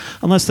further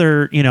unless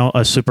they're, you know,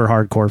 a super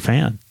hardcore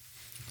fan.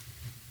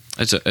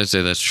 I'd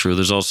say that's true.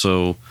 There's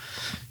also,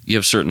 you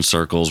have certain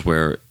circles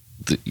where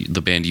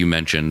the band you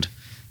mentioned,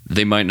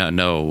 they might not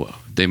know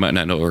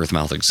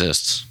Earthmouth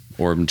exists,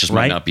 or just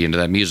might not be into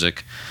that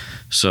music.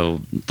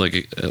 So,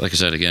 like I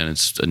said again,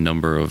 it's a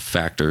number of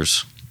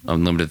factors,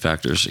 unlimited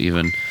factors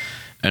even.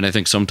 And I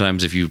think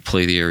sometimes if you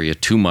play the area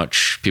too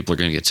much, people are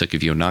going to get sick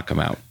of you and not come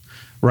out.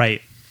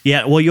 Right.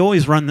 Yeah, well, you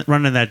always run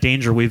into that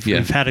danger. We've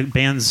had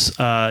bands,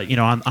 you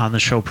know, on the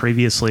show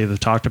previously that have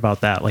talked about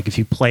that. Like if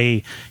you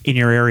play in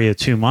your area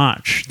too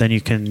much, then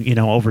you can, you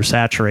know,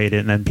 oversaturate it,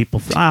 and then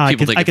people I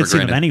can see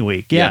them any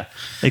week. Yeah,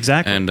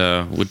 exactly. And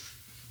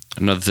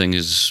another thing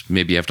is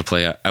maybe you have to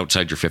play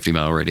outside your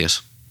 50-mile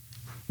radius.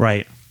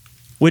 Right.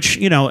 Which,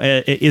 you know,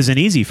 it isn't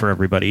easy for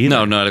everybody either.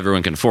 No, not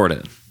everyone can afford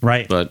it.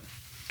 Right. But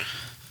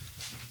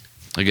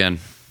again,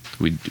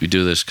 we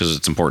do this because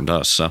it's important to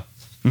us. So.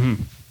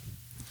 Mm-hmm.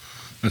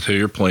 So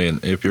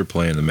if you're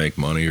playing to make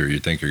money, or you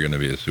think you're going to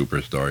be a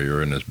superstar,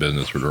 you're in this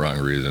business for the wrong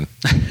reason.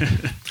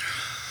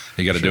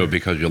 You got to do it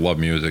because you love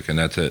music, and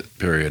that's it,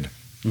 period.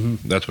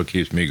 Mm-hmm. That's what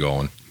keeps me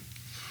going.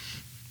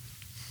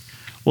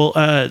 Well,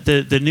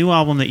 the new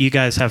album that you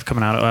guys have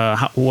coming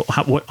out,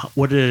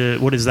 what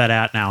is that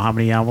at now? How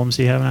many albums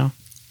do you have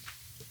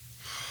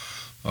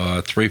now?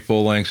 3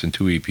 full lengths and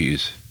 2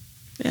 EPs.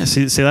 Yeah,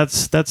 see,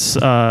 that's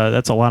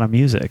a lot of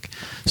music.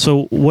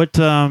 So what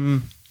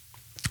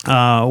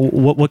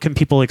can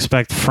people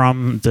expect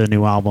from the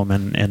new album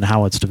and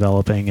how it's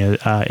developing?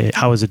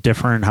 How is it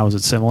different? How is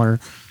it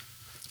similar?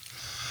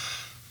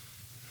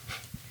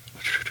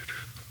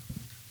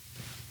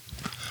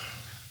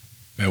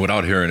 Man,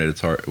 without hearing it, it's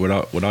hard.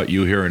 Without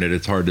you hearing it,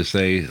 it's hard to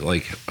say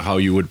like how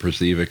you would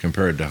perceive it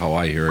compared to how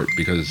I hear it.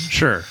 Because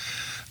sure.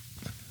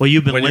 Well,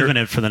 you've been living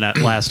it for the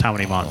last how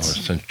many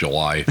months? Since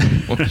July.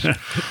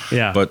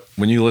 Yeah. But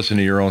when you listen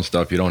to your own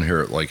stuff, you don't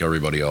hear it like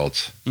everybody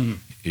else. Mm-hmm.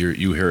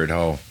 You hear it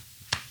how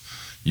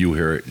you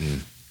hear it,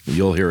 and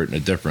you'll hear it in a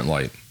different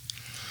light.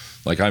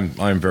 Like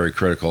I'm very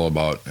critical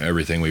about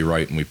everything we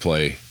write and we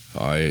play.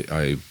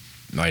 I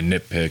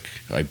nitpick,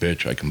 I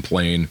bitch, I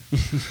complain.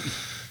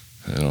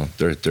 You know,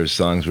 there's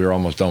songs we were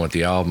almost done with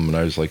the album, and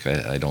I was like,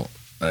 I don't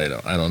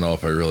know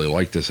if I really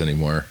like this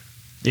anymore.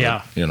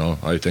 Yeah. But, you know,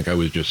 I think I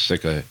was just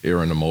sick of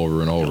hearing them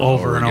over and over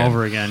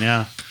over again.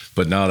 Yeah.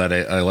 But now that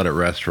I let it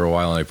rest for a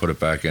while and I put it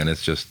back in,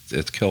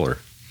 it's killer.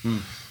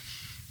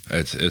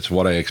 It's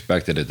what I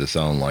expected it to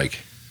sound like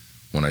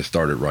when I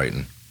started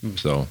writing.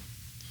 So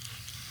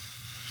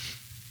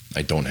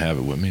I don't have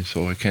it with me,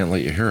 so I can't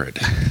let you hear it.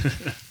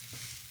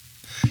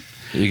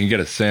 You can get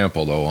a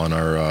sample though on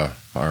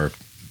our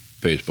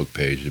Facebook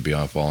page, the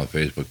Beyond Fallen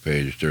Facebook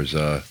page. There's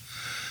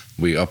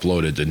we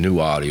uploaded the new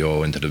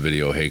audio into the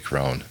video Hey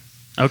Crown.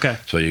 Okay.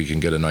 So you can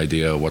get an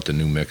idea of what the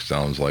new mix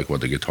sounds like, what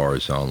the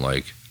guitars sound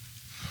like.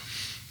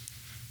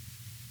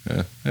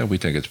 Yeah, we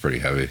think it's pretty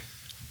heavy.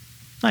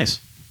 Nice.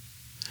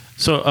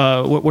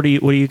 So, what are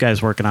you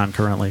guys working on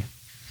currently?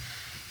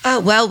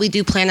 Well, we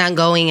do plan on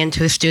going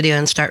into a studio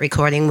and start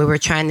recording. We were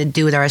trying to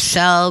do it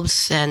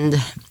ourselves, and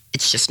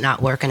it's just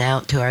not working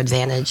out to our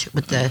advantage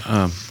with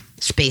the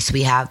space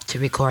we have to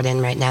record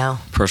in right now.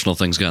 Personal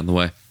things got in the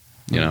way,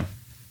 you know.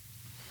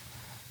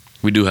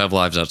 We do have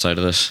lives outside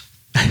of this.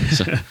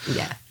 So.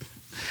 Yeah.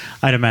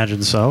 I'd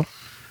imagine so.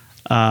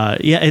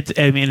 What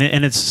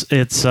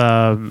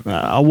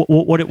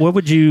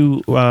would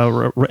you?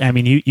 I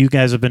mean, you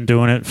guys have been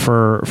doing it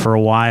for a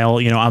while,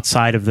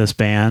 outside of this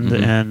band,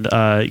 and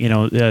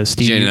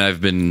Steve. Jane and I have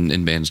been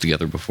in bands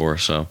together before,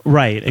 so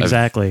right,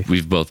 exactly.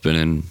 We've both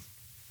been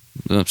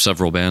in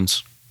several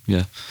bands,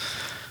 yeah.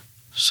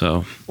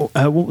 So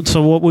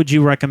what would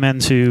you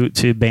recommend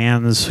to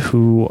bands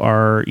who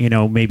are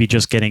maybe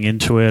just getting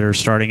into it or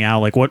starting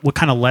out? Like, what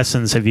kind of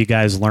lessons have you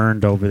guys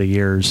learned over the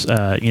years?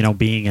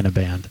 Being in a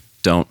band.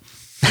 Don't.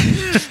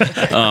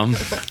 All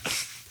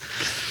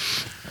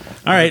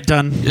right,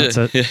 done. That's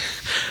it.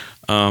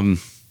 Yeah.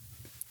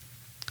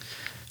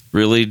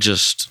 Really,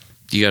 just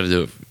you got to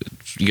do it.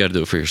 You got to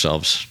do it for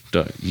yourselves.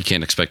 You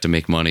can't expect to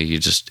make money.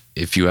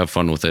 If you have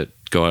fun with it,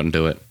 go out and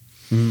do it.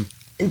 Mm-hmm.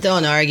 And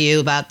don't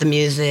argue about the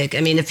music. I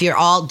mean, if you're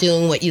all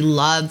doing what you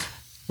love,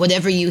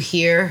 whatever you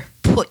hear,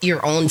 put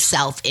your own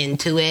self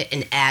into it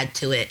and add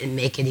to it and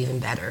make it even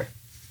better.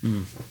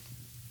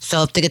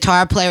 So if the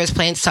guitar player is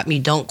playing something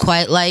you don't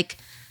quite like,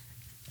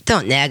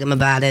 don't nag him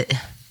about it.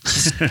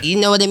 You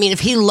know what I mean? If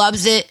he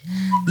loves it,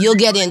 you'll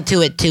get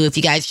into it too. If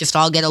you guys just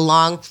all get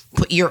along,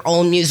 put your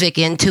own music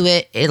into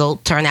it, it'll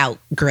turn out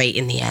great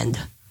in the end.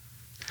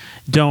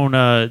 Don't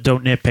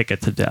nitpick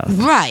it to death.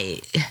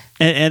 Right.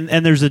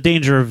 And there's a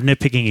danger of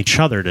nitpicking each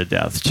other to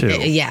death too.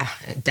 Yeah,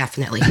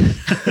 definitely.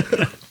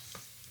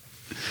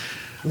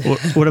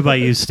 What about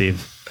you,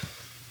 Steve?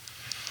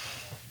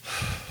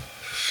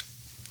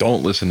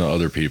 Don't listen to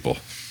other people.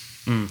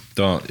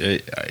 Don't.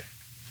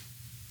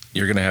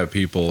 You're going to have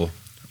people.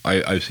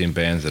 I've seen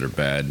bands that are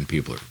bad, and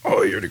people are,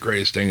 "Oh, you're the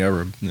greatest thing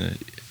ever."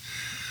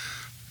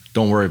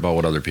 Don't worry about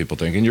what other people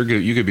think. And you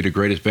could be the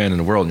greatest band in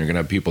the world, and you're going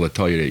to have people that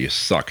tell you that you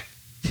suck.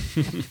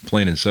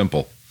 Plain and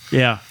simple.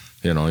 Yeah.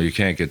 You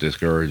can't get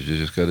discouraged. You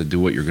just got to do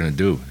what you're going to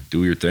do.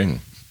 Do your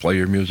thing. Play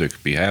your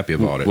music. Be happy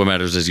about it. What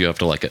matters is you have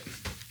to like it.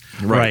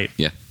 Right.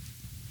 Yeah.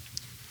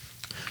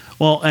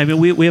 Well, I mean,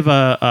 we have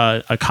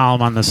a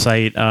column on the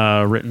site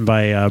written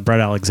by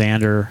Brett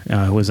Alexander,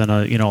 who was in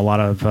a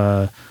lot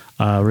of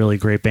really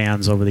great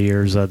bands over the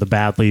years. The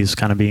Badleys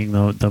kind of being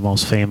the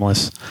most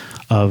famous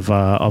of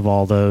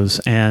all those,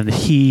 and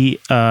he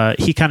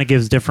kind of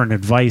gives different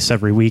advice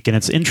every week, and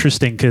it's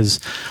interesting because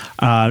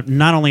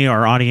not only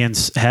our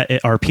audience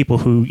are people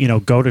who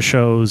go to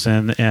shows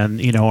and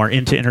are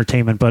into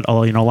entertainment, but a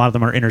lot of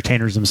them are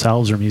entertainers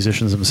themselves or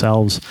musicians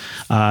themselves,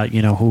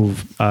 who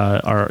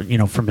are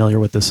familiar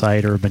with the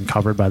site or have been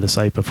covered by the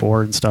site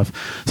before and stuff.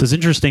 So it's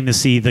interesting to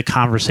see the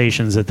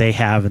conversations that they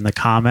have in the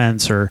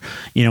comments, or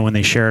when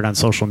they share it on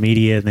social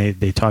media and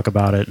they talk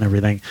about it and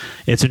everything.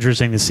 It's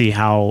interesting to see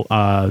how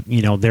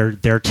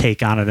their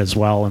take on it as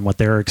well and what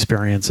their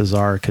experiences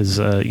are, because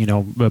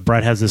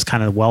Brett has this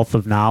kind of wealth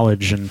of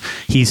knowledge, and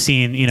he's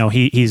seen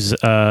he's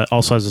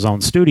also has his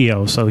own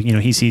studio, so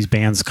he sees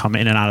bands come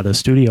in and out of the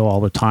studio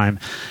all the time,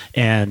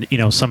 and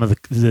some of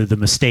the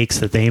mistakes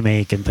that they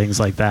make and things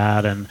like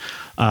that, and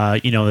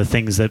the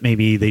things that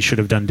maybe they should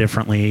have done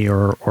differently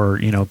or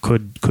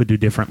could do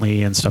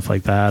differently and stuff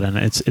like that. And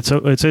it's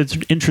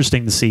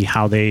interesting to see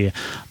how they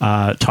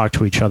talk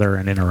to each other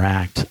and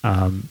interact.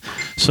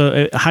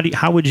 So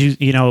how would you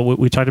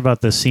we talked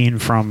about the scene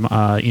from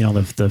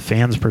the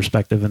fans'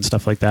 perspective and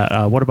stuff like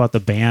that. What about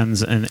the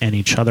bands and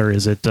each other?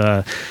 Is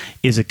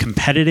it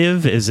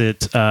competitive? Is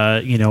it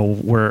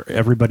where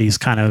everybody's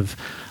kind of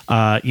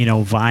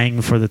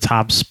vying for the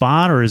top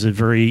spot, or is it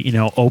very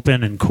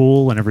open and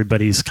cool and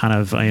everybody's kind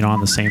of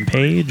on the same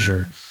page,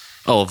 or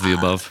all of the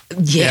above?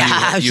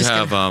 Yeah, you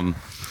have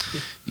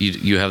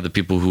you have the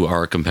people who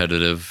are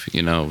competitive,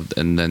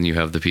 and then you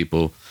have the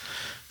people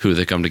who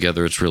they come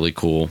together. It's really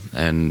cool,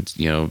 and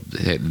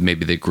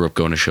maybe they grew up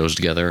going to shows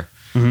together.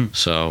 Mm-hmm.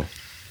 So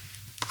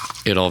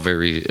it all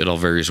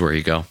varies where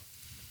you go.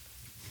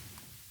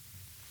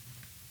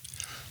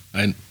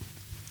 I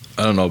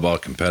don't know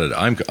about competitive.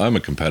 I'm a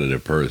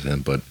competitive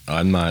person, but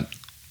I'm not.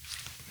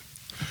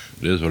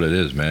 It is what it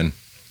is, man.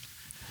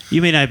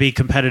 You may not be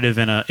competitive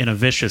in a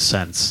vicious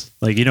sense.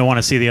 Like, you don't want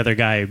to see the other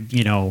guy,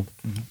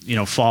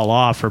 fall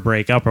off or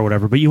break up or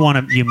whatever, but you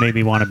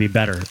maybe want to be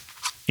better,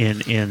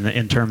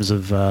 in terms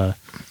of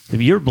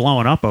you're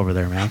blowing up over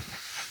there, man.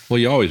 Well,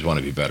 you always want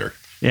to be better.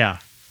 Yeah.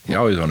 You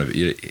always want to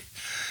be.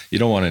 You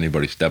don't want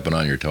anybody stepping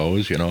on your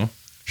toes, you know.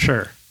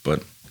 Sure.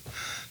 But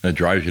it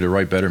drives you to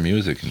write better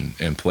music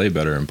and play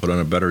better and put on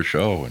a better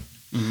show. And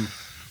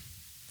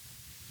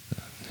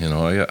you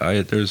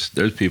know, there's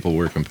people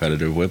we're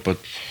competitive with, but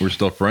we're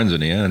still friends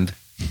in the end.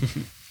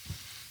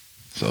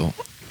 So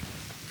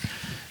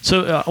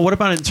what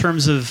about in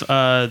terms of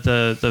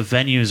the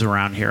venues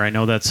around here? I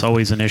know that's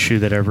always an issue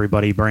that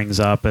everybody brings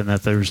up, and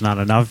that there's not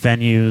enough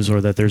venues,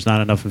 or that there's not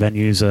enough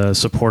venues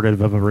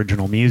supportive of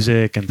original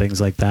music and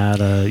things like that.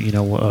 You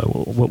know,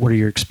 what are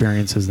your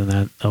experiences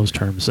in those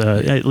terms?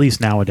 At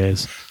least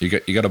nowadays, you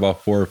got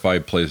about 4 or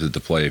 5 places to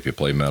play if you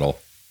play metal.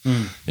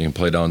 You can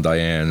play down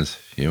Diane's.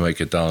 You might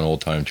get down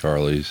Old Time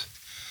Charlie's.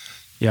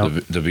 Yeah.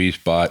 The V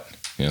Spot.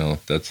 You know,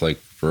 that's like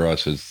for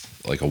us is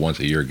like a once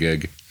a year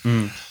gig.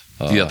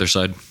 The other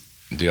side.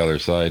 The other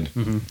side.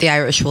 The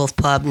Irish Wolf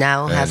Pub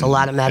now has a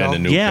lot of metal.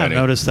 And I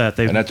noticed that.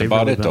 And that's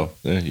about it, though.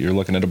 You're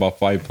looking at about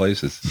 5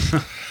 places.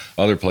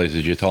 Other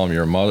places, you tell them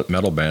you're a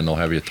metal band, they'll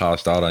have you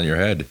tossed out on your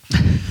head.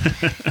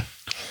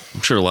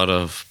 I'm sure a lot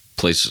of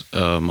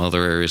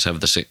other areas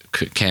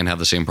can have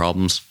the same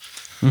problems,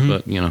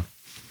 but you know.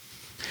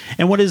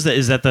 And what is that?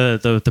 Is that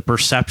the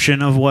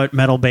perception of what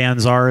metal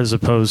bands are, as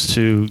opposed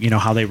to, you know,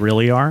 how they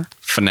really are?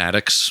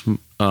 Fanatics.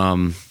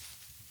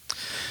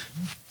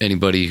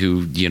 Anybody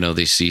who, you know,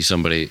 they see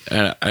somebody.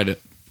 I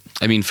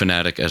mean,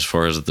 fanatic as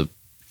far as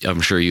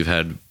I'm sure you've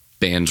had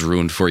bands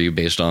ruined for you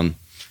based on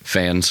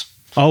fans.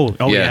 Oh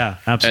yeah,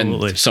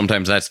 absolutely. And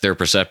sometimes that's their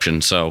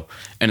perception. So,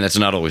 and that's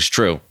not always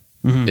true.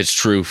 It's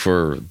true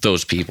for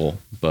those people,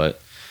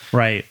 but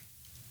right.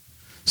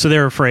 So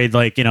they're afraid,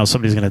 like, you know,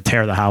 somebody's going to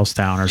tear the house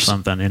down or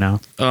something, you know?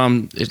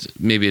 It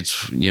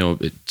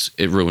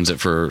ruins it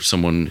for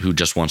someone who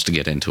just wants to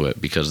get into it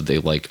because they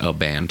like a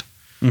band.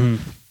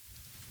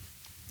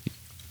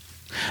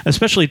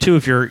 Especially too,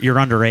 if you're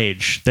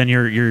underage, then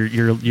you're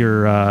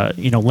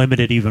you know,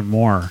 limited even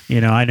more. You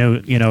know, I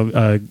know, you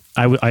know,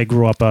 I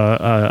grew up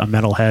a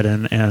metalhead,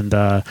 and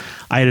I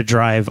had to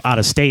drive out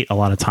of state a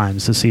lot of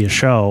times to see a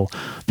show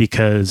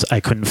because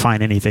I couldn't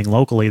find anything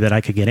locally that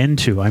I could get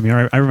into. I mean,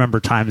 I remember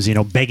times, you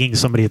know, begging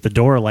somebody at the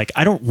door, like,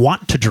 I don't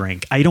want to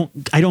drink. I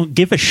don't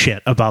give a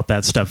shit about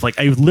that stuff. Like,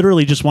 I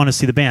literally just want to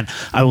see the band.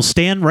 I will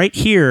stand right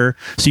here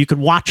so you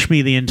can watch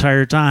me the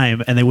entire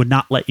time, and they would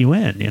not let you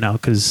in, you know,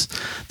 because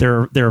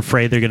they're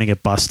afraid they're going to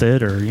get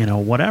busted or, you know,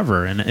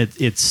 whatever. And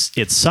it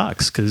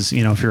sucks because,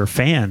 you know, if you're a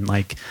fan,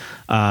 like,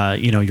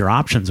 you know, your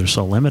options are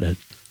so limited,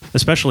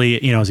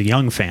 especially, you know, as a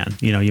young fan.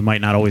 You know, you might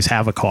not always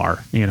have a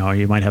car, you know,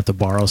 you might have to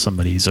borrow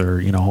somebody's,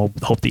 or, you know,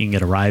 hope that you can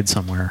get a ride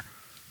somewhere.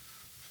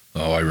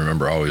 Oh, I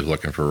remember always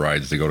looking for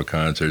rides to go to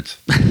concerts.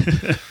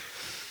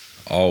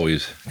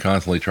 Always,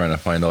 constantly trying to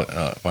find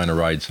a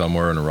ride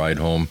somewhere and a ride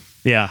home.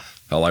 Yeah.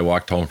 Hell, I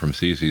walked home from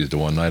CC's to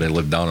one night. I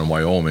lived down in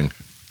Wyoming.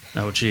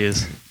 Oh,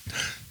 geez.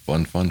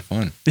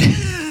 Fun.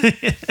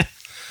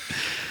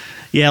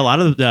 Yeah, a lot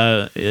of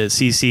the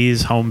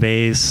CC's, home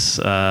base.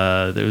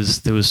 There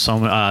was so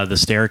the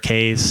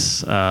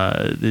Staircase.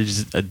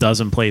 There's a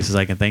dozen places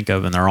I can think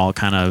of, and they're all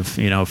kind of,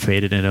 you know,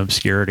 faded into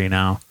obscurity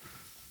now.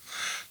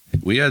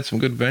 We had some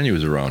good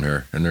venues around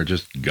here, and they're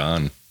just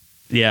gone.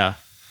 Yeah.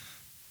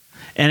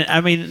 And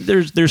I mean,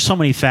 there's so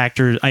many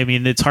factors. I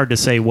mean, it's hard to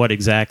say what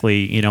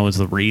exactly, you know, is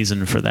the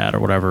reason for that or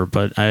whatever.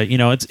 But you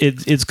know,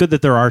 it's good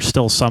that there are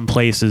still some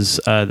places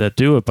that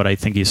do it. But I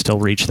think you still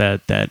reach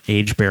that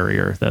age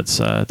barrier that's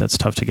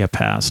tough to get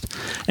past.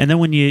 And then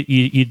when you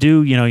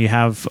do, you know, you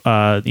have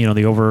you know,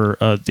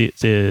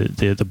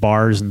 the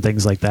bars and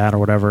things like that or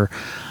whatever.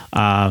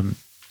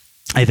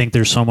 I think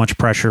there's so much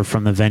pressure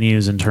from the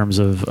venues in terms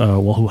of,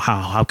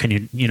 how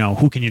can you know,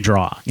 who can you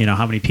draw? You know,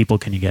 how many people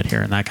can you get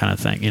here and that kind of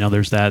thing? You know,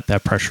 there's that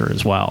pressure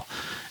as well.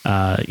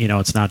 You know,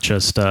 it's not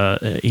just,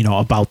 you know,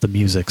 about the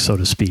music, so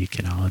to speak.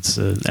 You know, it's,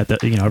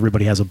 you know,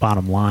 everybody has a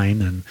bottom line.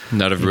 And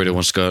not everybody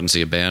wants to go out and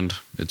see a band.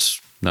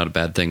 It's not a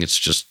bad thing. It's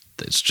just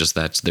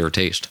that's their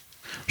taste.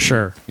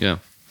 Sure. Yeah.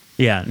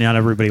 Yeah. Not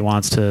everybody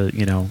wants to,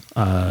 you know,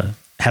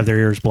 have their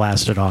ears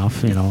blasted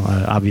off. You know,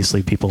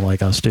 obviously people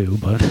like us do,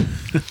 but...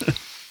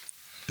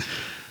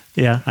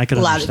 Yeah, I could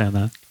understand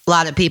that. A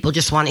lot of people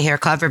just want to hear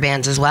cover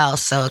bands as well,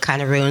 so it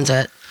kind of ruins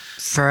it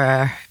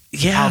for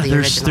all the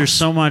originals. There's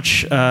so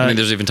much. I mean,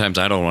 there's even times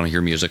I don't want to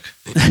hear music.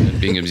 And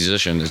being a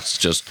musician, it's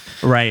just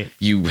right.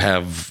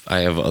 I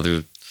have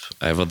other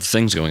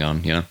things going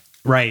on. Yeah.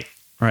 Right.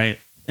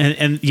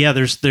 And yeah,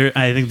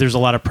 I think there's a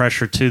lot of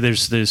pressure too. There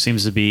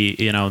seems to be,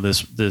 you know,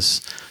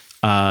 this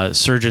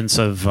surgence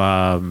of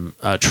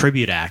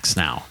tribute acts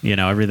now. You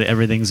know,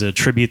 everything's a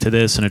tribute to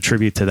this and a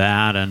tribute to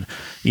that, and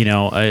you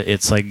know,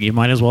 it's like you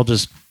might as well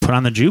just put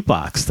on the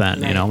jukebox then.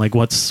 Right. You know, like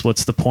what's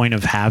the point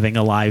of having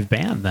a live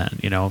band then?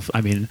 You know,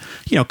 I mean,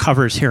 you know,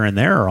 covers here and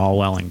there are all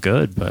well and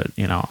good, but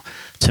you know,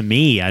 to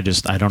me, I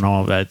don't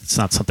know, that it's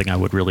not something I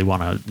would really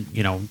want to,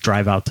 you know,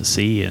 drive out to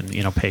see and,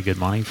 you know, pay good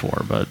money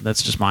for. But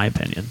that's just my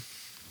opinion.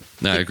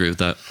 No, I agree with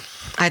that.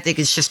 I think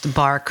it's just the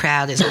bar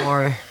crowd is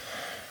more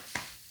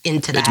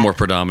into that. It's more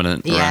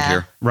predominant around Yeah.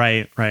 here.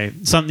 Right.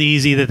 Something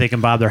easy that they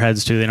can bob their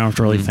heads to. They don't have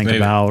to really think Maybe.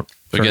 about.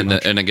 very Again,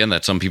 much. again,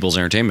 that's some people's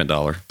entertainment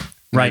dollar.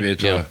 Right. Maybe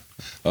it's Yeah.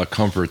 a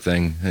comfort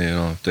thing.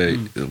 They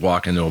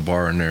walk into a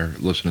bar and they're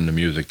listening to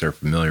music they're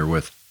familiar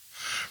with,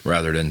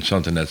 rather than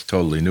something that's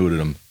totally new to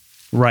them.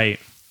 Right.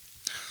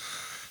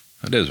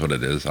 It is what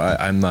it is.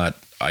 I'm not.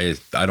 I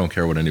don't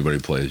care what anybody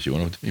plays. You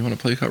want to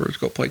play covers?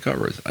 Go play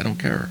covers. I don't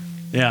care.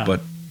 Yeah.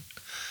 But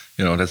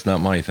that's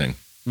not my thing.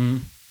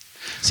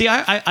 See,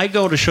 I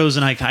go to shows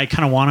and I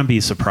kind of want to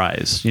be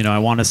surprised. I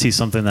want to see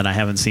something that I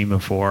haven't seen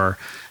before.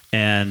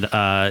 And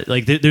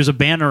there's a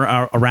band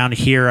around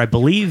here. I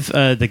believe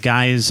the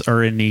guys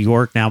are in New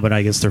York now, but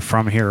I guess they're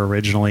from here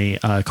originally,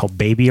 called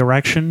Baby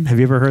Erection. Have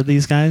you ever heard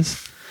these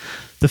guys?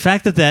 The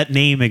fact that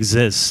name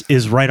exists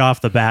is right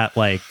off the bat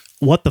like,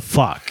 what the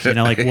fuck?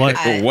 What?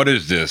 What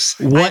is this?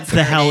 What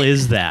the hell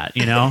is that?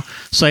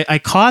 So I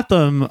caught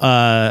them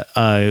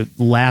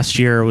last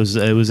year. It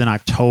was in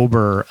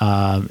October,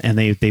 and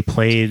they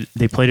played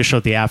a show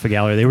at the Alpha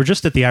Gallery. They were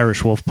just at the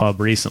Irish Wolf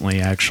Pub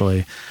recently,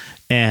 actually,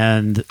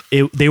 and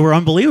they were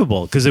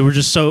unbelievable because it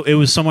was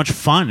so much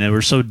fun. They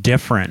were so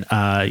different.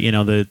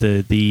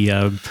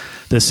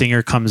 The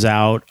singer comes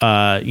out.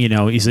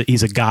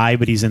 He's a guy,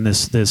 but he's in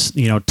this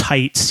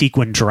tight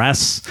sequin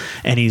dress,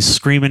 and he's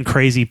screaming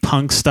crazy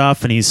punk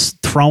stuff, and he's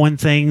throwing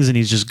things, and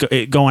he's just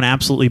going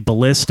absolutely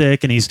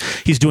ballistic, and he's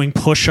doing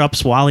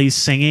push-ups while he's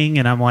singing,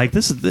 and I'm like,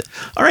 this is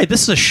all right.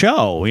 This is a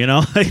show,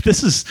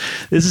 this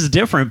is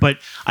different. But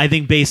I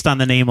think based on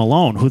the name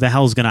alone, who the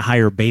hell is going to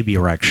hire Baby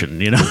Erection,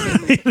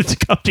 to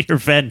come to your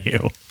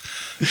venue?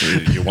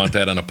 You want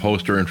that on a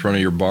poster in front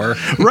of your bar?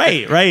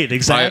 Right,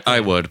 exactly.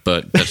 I would,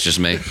 but that's just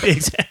me.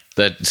 Exactly.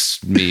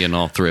 That's me and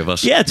all three of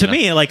us. Yeah, to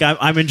me, like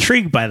I'm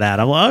intrigued by that.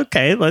 I'm like,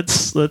 okay,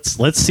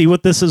 let's see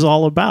what this is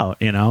all about,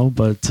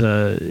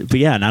 But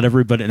yeah, not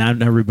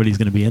everybody's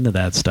going to be into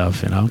that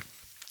stuff,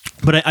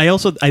 But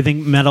I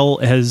think metal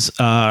has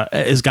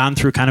gone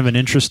through kind of an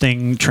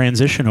interesting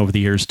transition over the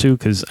years too,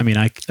 because I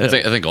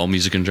think all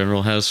music in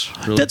general has.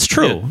 Really, that's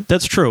true. Yeah.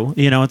 That's true.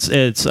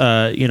 It's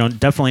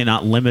definitely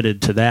not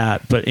limited to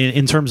that. But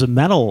in terms of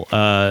metal,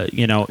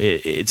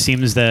 it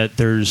seems that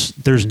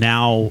there's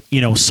now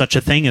such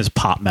a thing as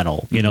pop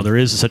metal. There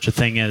is such a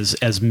thing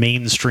as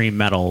mainstream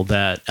metal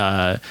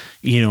that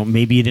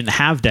maybe you didn't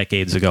have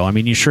decades ago.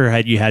 You sure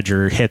had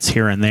your hits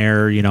here and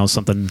there.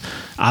 Something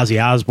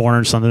Ozzy Osbourne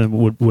or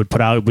something would put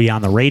out, be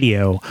on the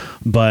radio,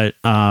 but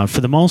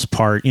for the most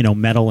part,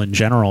 metal in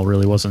general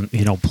really wasn't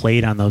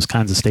played on those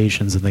kinds of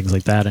stations and things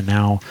like that. And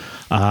now,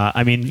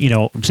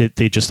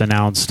 they just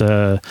announced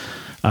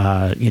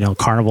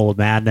Carnival of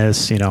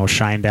Madness,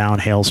 Shinedown,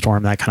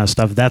 Hailstorm, that kind of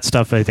stuff. That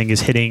stuff I think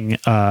is hitting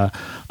an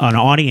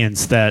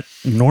audience that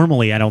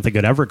normally I don't think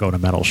would ever go to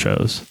metal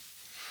shows.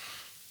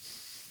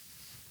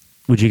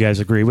 Would you guys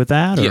agree with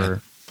that? Yeah.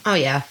 Or? Oh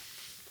yeah.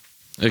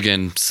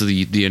 Again, so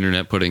the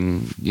internet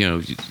putting,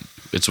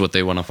 it's what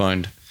they want to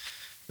find.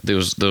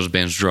 Those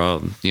bands draw,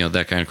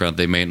 that kind of crowd.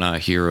 They may not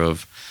hear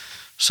of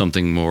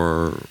something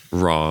more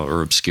raw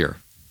or obscure,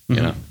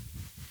 Do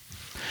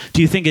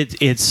you think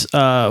it's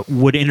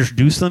would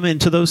introduce them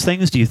into those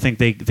things? Do you think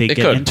they get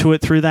could. into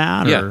it through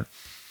that? Yeah.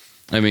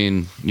 Or?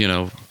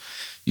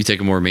 You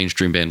take a more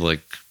mainstream band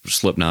like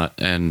Slipknot,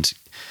 and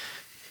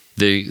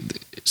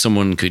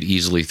someone could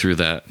easily through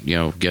that,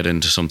 get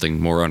into something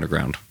more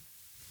underground.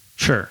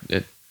 Sure.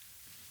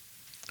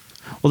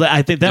 Well,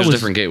 I think there's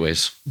different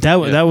gateways. That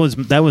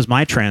was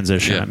my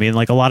transition. Yeah.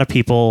 Like a lot of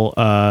people,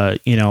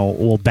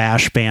 will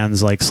bash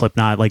bands like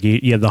Slipknot. Like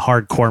you have the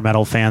hardcore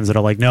metal fans that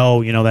are like,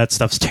 no, that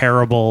stuff's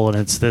terrible and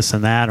it's this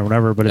and that or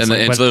whatever. But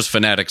it's those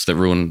fanatics that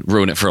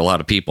ruin it for a lot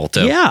of people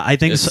too. Yeah, I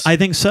think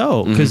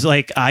so. Because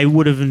I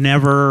would have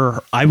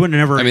never.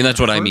 That's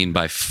what I mean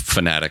by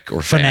fanatic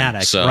or fan.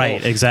 Fanatic, so,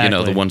 right?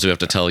 Exactly. The ones who have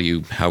to tell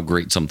you how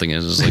great something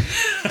is like,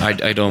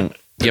 I don't.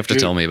 You have to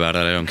tell me about it.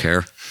 I don't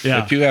care.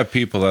 Yeah. If you have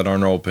people that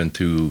aren't open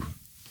to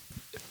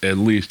at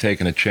least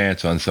taking a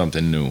chance on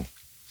something new,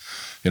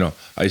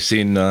 I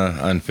seen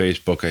on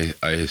Facebook,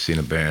 I seen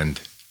a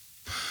band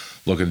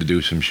looking to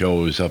do some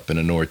shows up in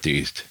the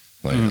Northeast,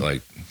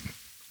 like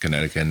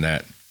Connecticut and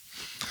that.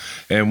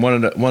 And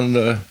one of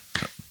the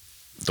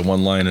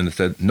one line in it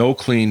said, "No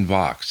clean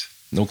vocals."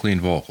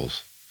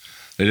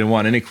 They didn't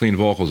want any clean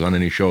vocals on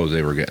any shows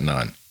they were getting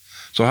on.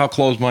 So how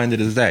closed-minded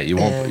is that? You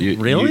won't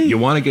really? You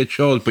want to get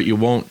shows, but you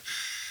won't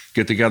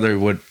get together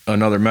with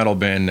another metal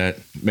band that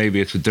maybe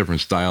it's a different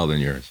style than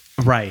yours.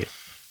 Right.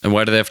 And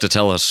why do they have to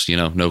tell us,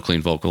 no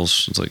clean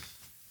vocals? It's like,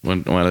 why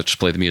not just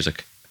play the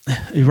music?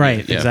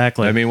 Right. Yeah.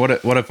 Exactly.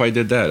 What if I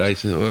did that? I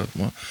said,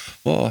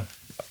 well,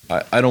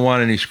 I don't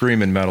want any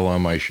screaming metal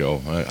on my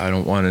show. I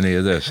don't want any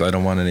of this. I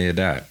don't want any of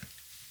that.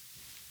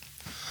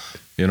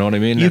 You know what I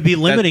mean? You'd be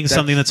limiting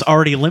something that's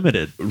already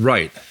limited.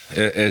 Right.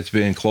 It's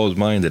being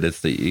closed-minded.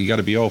 You got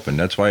to be open.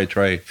 That's why I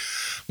try,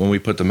 when we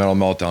put the Metal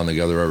Meltdown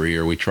together every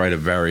year, we try to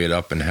vary it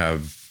up and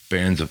have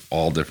bands of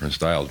all different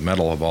styles,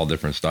 metal of all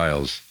different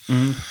styles.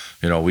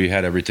 Mm-hmm. We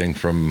had everything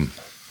from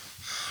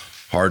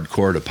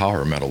hardcore to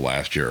power metal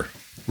last year.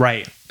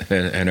 Right.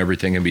 And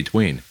everything in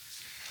between.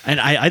 And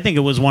I think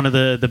it was one of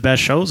the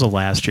best shows of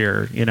last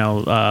year.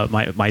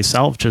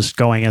 Myself just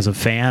going as a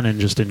fan and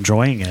just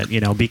enjoying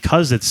it.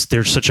 Because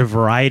there's such a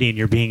variety and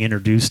you're being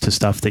introduced to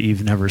stuff that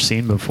you've never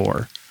seen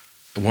before.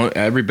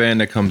 Every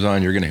band that comes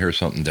on, you're going to hear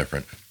something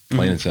different,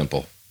 plain and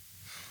simple.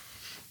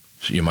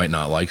 So you might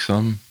not like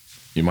some,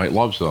 you might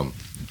love some.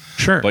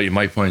 Sure. But you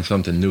might find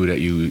something new that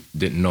you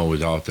didn't know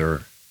was out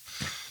there,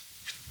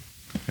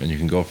 and you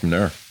can go from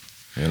there,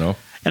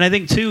 And I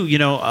think too,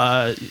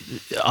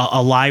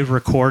 a live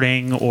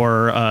recording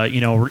or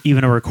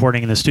even a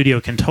recording in the studio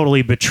can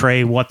totally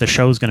betray what the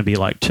show's going to be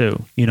like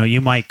too.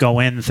 You might go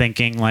in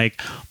thinking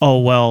like, oh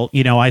well,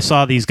 I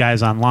saw these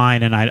guys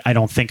online and I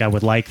don't think I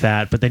would like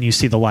that, but then you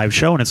see the live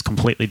show and it's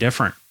completely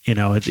different.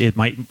 It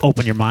might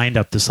open your mind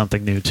up to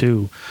something new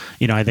too.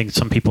 I think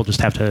some people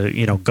just have to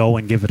go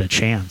and give it a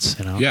chance.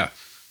 Yeah,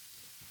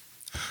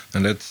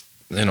 and that's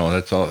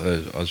all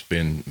us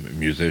being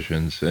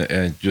musicians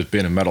and just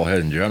being a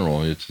metalhead in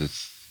general.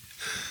 It's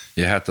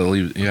you have to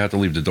leave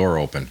the door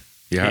open.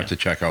 You have to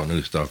check out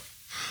new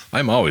stuff.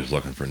 I'm always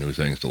looking for new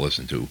things to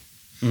listen to.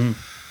 Mm.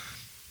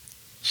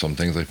 Some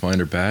things I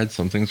find are bad.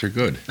 Some things are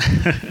good.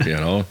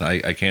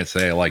 I can't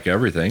say I like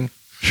everything.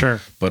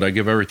 Sure. But I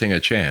give everything a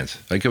chance.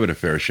 I give it a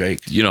fair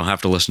shake. You don't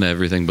have to listen to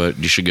everything, but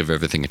you should give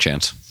everything a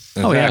chance.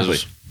 Exactly. Oh, yeah.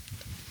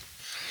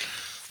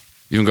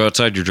 You can go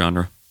outside your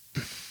genre.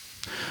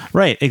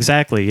 Right,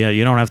 exactly. Yeah,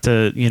 you don't have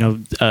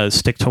to,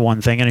 stick to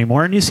one thing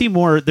anymore. And you see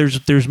more.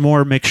 There's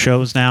more mixed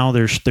shows now.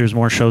 There's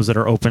more shows that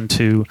are open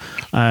to,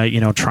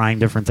 trying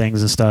different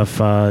things and stuff.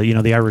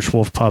 The Irish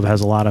Wolf Pub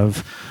has a lot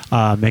of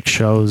mixed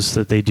shows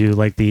that they do,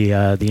 like the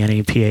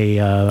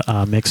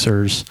NEPA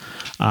mixers,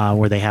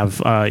 where they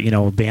have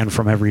a band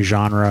from every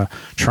genre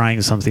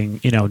trying something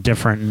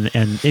different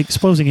and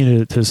exposing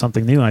you to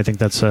something new. I think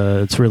that's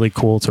it's really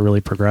cool. It's a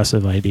really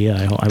progressive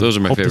idea. Those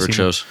are my favorite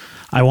shows.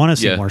 I want to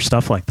see more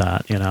stuff like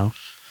that,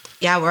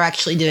 Yeah, we're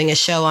actually doing a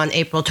show on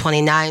April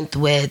 29th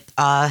with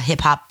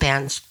hip-hop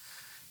bands.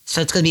 So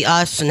it's going to be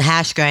us and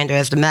Hash Grinder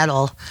as the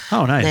metal.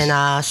 Oh, nice.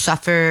 And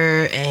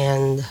Suffer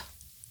and...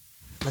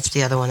 What's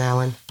the other one,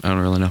 Alan? I don't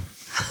really know.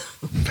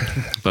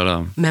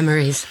 But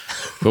Memories.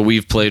 But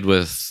we've played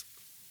with...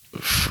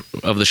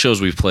 Of the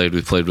shows we've played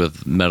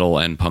with metal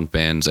and punk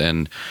bands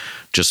and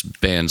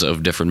just bands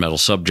of different metal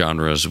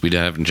subgenres. We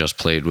haven't just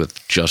played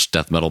with just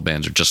death metal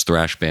bands or just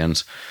thrash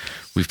bands.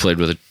 We've played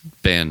with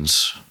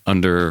bands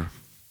under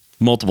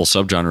multiple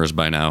subgenres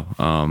by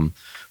now.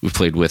 We've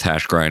played with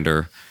Hash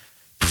Grinder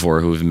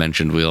before, who we've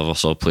mentioned. We've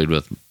also played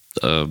with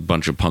a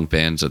bunch of punk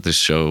bands at this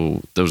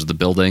show. That was The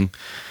Building,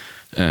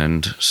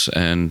 and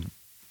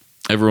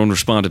everyone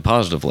responded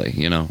positively.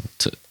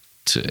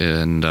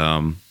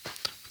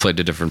 Played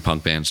to different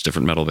punk bands,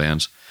 different metal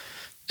bands,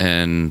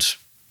 and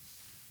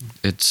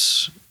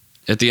it's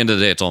at the end of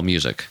the day, it's all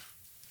music,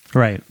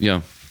 right? Yeah.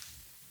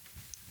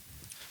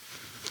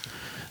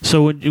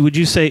 So would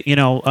you say,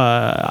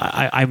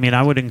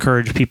 I would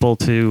encourage people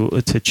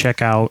to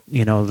check out,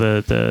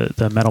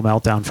 the Metal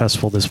Meltdown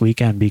Festival this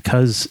weekend,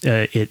 because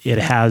it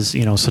has,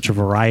 such a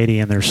variety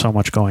and there's so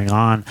much going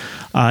on.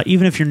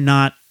 Even if you're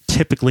not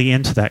typically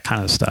into that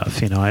kind of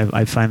stuff,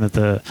 I find that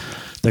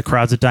the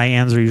crowds at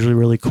Diane's are usually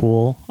really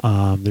cool.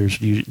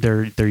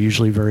 They're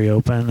usually very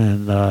open,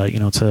 and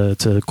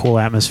it's a cool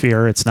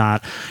atmosphere.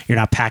 You're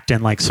not packed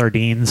in like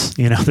sardines.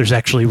 There's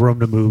actually room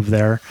to move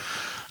there.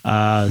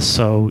 I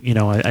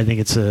think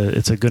it's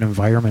a good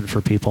environment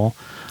for people.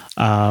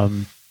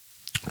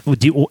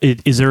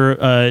 Is there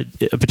a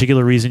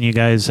particular reason you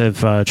guys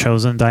have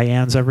chosen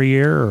Diane's every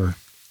year, or?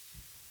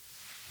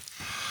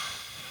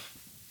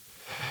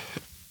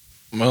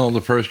 Well,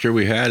 the first year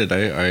we had it,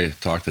 I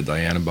talked to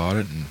Diane about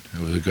it, and it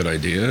was a good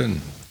idea.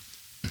 And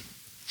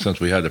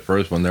since we had the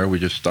first one there, we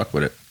just stuck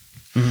with it.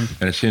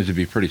 Mm-hmm. And it seems to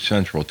be pretty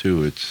central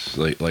too. It's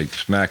like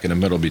smack in the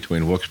middle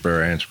between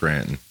Wilkes-Barre and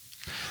Scranton.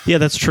 Yeah,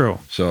 that's true.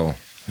 So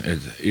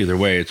either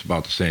way, it's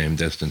about the same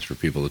distance for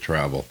people to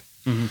travel.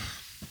 Mm-hmm.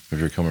 If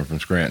you're coming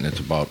from Scranton, it's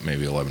about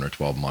maybe 11 or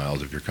 12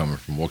 miles. If you're coming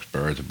from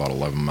Wilkes-Barre, it's about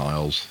 11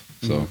 miles.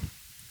 So,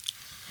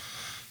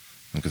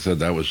 like I said,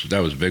 that was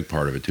a big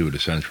part of it too, the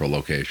central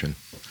location.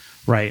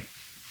 Right.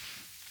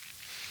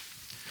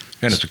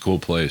 And it's a cool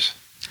place.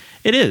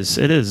 It is.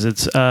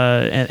 It's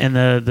and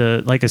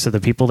the like I said, the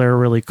people there are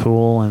really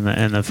cool,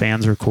 and the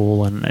fans are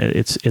cool, and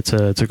it's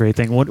a great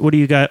thing. What do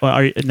you guys?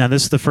 Now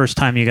this is the first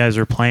time you guys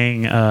are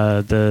playing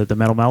the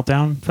Metal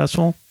Meltdown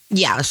Festival?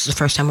 Yeah, this is the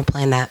first time we're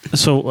playing that.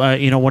 So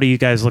what are you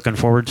guys looking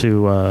forward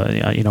to?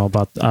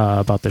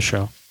 About this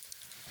show?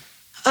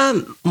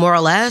 More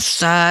or less,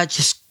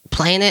 just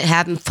playing it,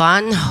 having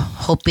fun,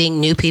 hoping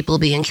new people will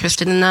be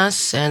interested in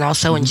us, and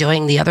also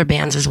enjoying the other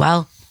bands as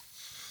well.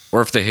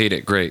 Or if they hate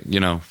it, great.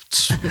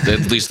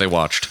 At least they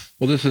watched.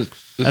 Well,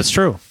 that's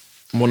true.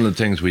 One of the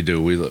things we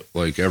do, we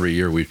like every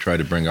year we try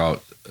to bring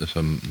out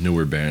some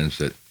newer bands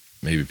that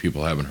maybe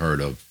people haven't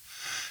heard of,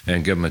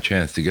 and give them a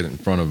chance to get in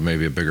front of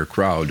maybe a bigger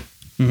crowd,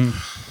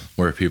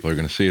 where people are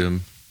going to see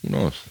them.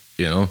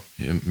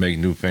 Make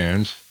new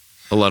fans.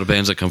 A lot of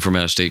bands that come from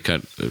out of state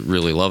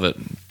really love it,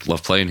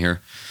 love playing here,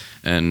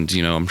 and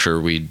I'm sure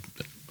we'd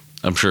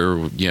I'm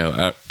sure,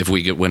 if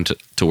we went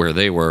to where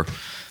they were,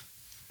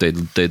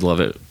 they'd love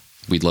it.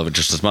 We'd love it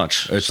just as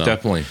much. It's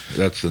definitely,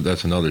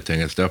 that's another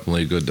thing. It's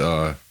definitely a good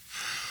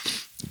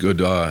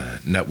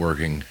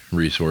networking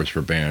resource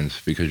for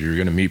bands, because you're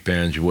going to meet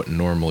bands you wouldn't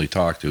normally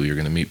talk to. You're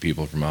going to meet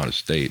people from out of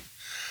state,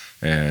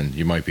 and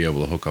you might be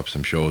able to hook up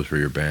some shows for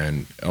your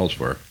band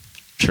elsewhere.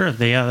 Sure.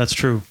 Yeah, that's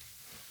true.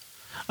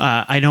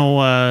 I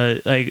know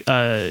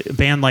a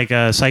band like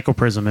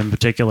Psychoprism in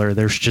particular,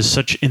 there's just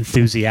such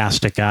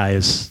enthusiastic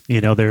guys.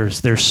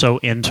 They're so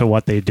into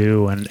what they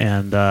do, and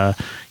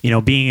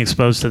being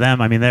exposed to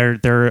them. I mean,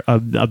 they're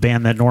a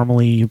band that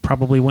normally you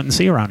probably wouldn't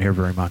see around here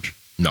very much.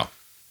 No,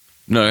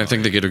 I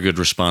think they get a good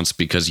response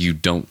because you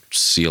don't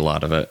see a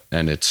lot of it,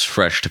 and it's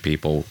fresh to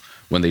people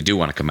when they do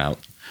want to come out.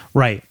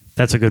 Right.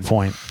 That's a good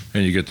point.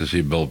 And you get to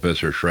see Bill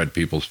Bisser shred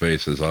people's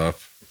faces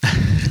off,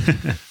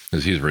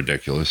 because he's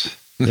ridiculous.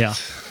 Yeah.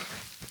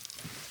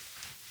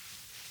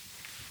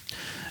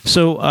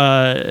 So,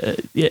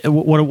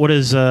 what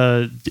does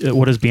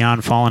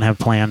Beyond Fallen have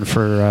planned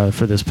for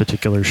this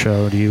particular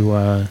show? Do you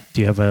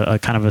have a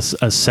kind of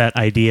a set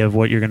idea of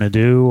what you're going to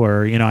do,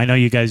 or I know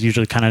you guys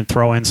usually kind of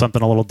throw in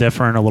something a little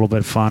different, a little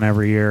bit fun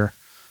every year.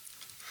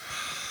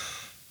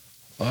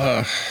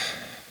 Who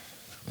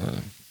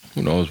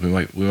knows? We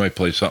might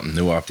play something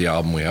new off the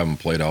album we haven't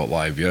played out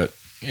live yet.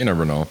 You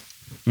never know.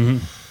 Mm-hmm.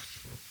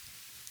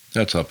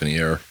 That's up in the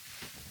air.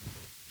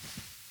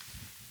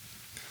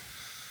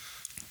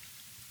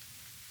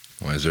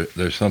 Why, is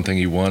there something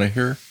you want to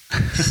hear?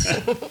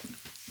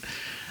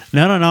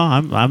 No.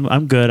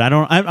 I'm good.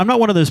 I'm not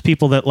one of those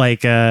people that I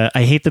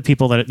hate the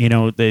people that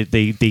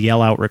they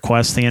yell out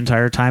requests the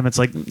entire time. It's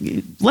like,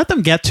 let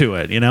them get to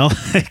it.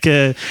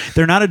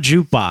 They're not a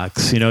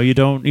jukebox.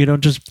 You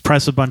don't just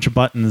press a bunch of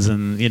buttons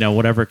and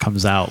whatever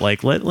comes out.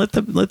 Like let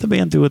the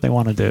band do what they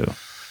want to do.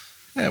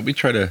 Yeah, we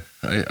try to.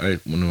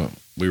 When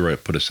we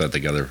put a set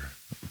together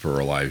for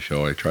a live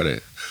show, I try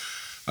to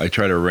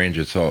arrange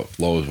it so it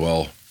flows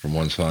well from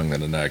one song to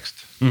the next,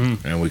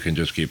 and we can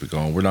just keep it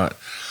going.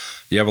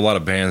 You have a lot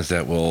of bands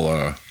that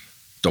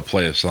they'll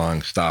play a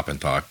song, stop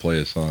and talk, play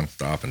a song,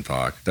 stop and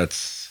talk.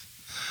 That's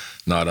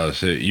not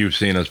us. You've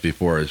seen us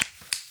before. It's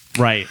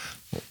right.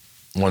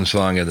 One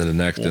song into the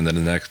next, into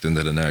the next,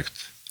 into the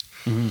next,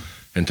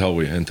 until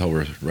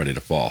we're ready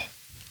to fall.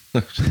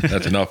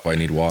 That's enough. I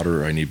need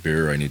water. I need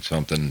beer. I need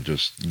something.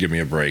 Just give me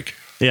a break.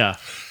 Yeah.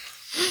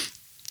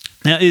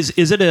 Now, is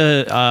it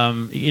a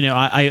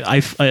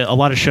a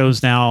lot of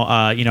shows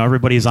now?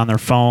 Everybody's on their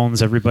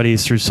phones.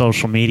 Everybody's through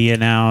social media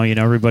now.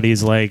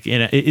 Everybody's like,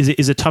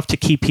 is it tough to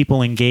keep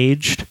people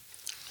engaged?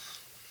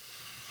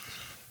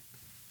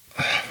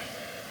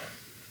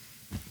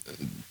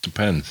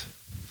 Depends.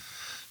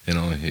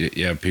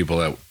 You have people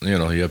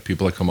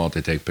that come out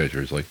to take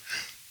pictures,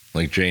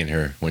 like Jane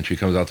here. When she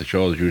comes out to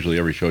shows, usually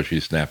every show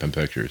she's snapping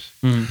pictures.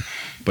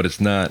 But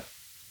it's not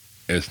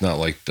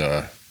like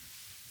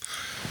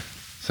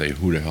say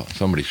who the hell,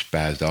 somebody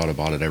spazzed out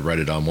about it. I read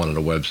it on one of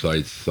the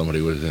websites.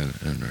 Somebody was in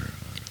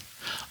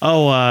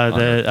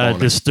the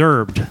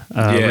Disturbed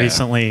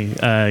recently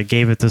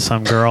gave it to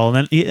some girl,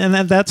 and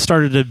then that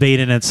started a debate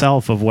in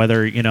itself of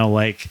whether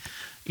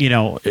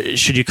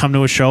should you come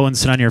to a show and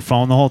sit on your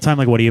phone the whole time?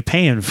 Like, what are you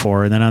paying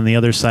for? And then on the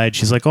other side,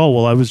 she's like, oh,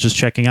 well, I was just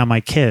checking on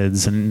my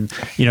kids. And,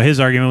 his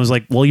argument was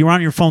like, well, you were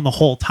on your phone the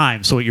whole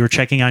time. So you were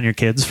checking on your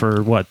kids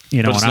for what,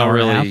 but it's an hour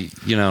and a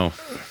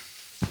half?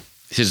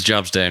 His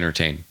job's to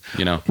entertain,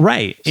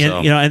 Right.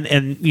 So.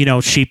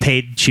 And she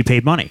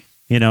paid money.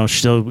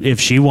 If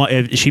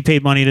she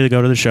paid money to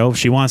go to the show, if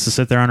she wants to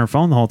sit there on her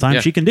phone the whole time,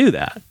 she can do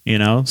that,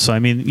 So, I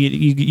mean,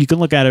 you can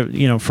look at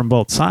it, from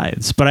both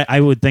sides. But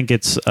I would think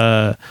it's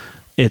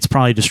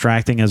probably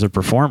distracting as a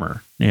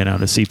performer,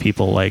 to see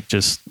people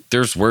just...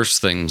 There's worse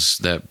things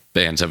that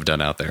bands have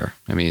done out there.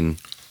 I mean,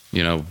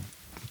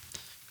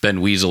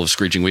 Ben Weasel of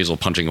Screeching Weasel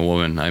punching a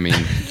woman. I mean,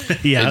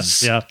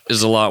 is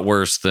a lot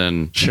worse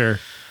than... Sure.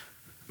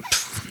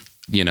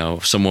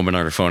 Some woman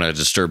on her phone at a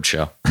Disturbed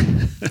show.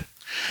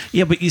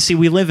 Yeah, but you see,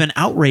 we live in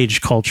outrage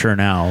culture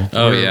now.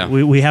 Oh, yeah.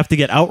 We have to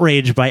get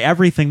outraged by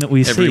everything that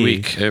we see. Every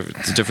week.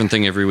 It's a different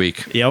thing every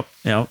week. Yep.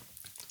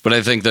 But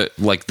I think that,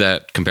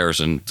 that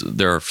comparison,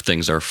 there are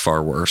things that are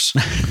far worse.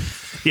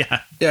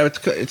 Yeah. Yeah,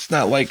 it's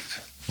not like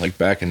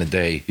back in the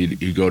day,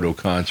 you go to a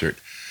concert,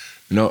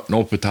 no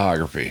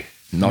photography,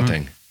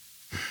 nothing.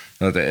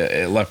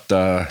 It left,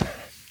 if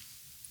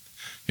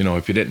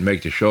you didn't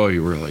make the show,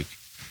 you were like,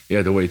 you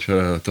had to wait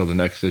till the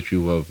next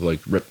issue of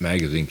Rip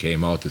magazine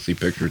came out to see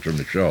pictures from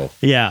the show.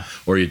 Yeah.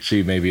 Or you'd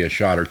see maybe a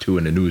shot or two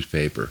in the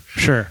newspaper.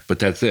 Sure. But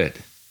that's it.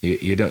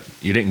 You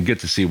didn't get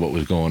to see what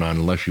was going on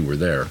unless you were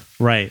there.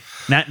 Right.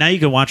 Now you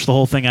can watch the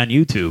whole thing on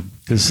YouTube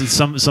because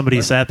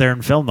somebody sat there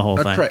and filmed the whole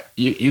thing. Right.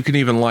 You can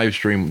even live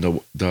stream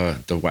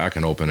the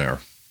Whackin' Open Air.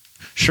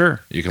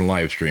 Sure. You can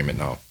live stream it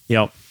now.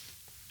 Yep.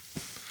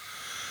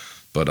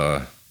 But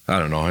I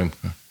don't know.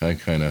 I'm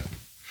kind of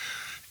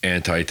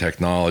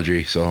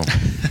anti-technology, so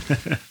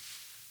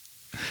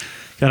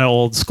kind of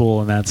old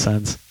school in that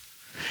sense.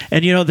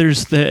 And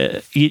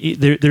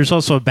there's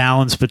also a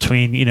balance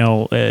between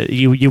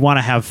you want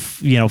to have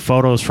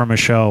photos from a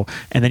show,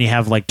 and then you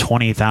have like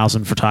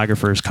 20,000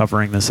 photographers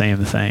covering the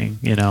same thing.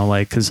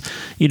 Because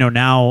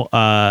now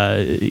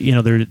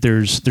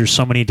there's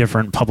so many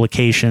different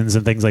publications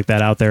and things like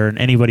that out there, and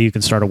anybody who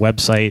can start a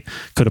website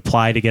could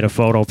apply to get a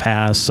photo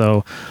pass.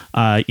 So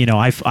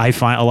I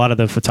find a lot of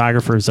the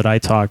photographers that I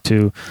talk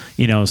to,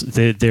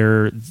 they've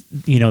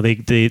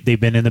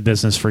been in the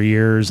business for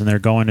years, and they're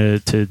going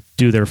to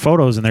do their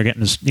photos, and they're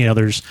getting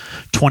there's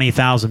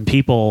 20,000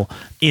 people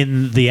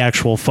in the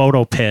actual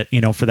photo pit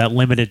for that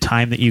limited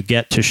time that you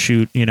get to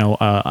shoot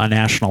a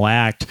national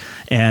act,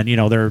 and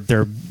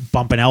they're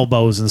bumping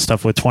elbows and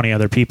stuff with 20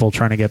 other people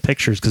trying to get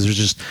pictures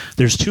because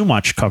there's too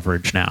much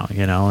coverage now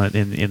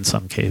in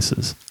some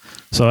cases.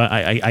 So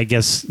I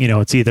guess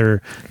it's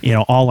either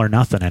all or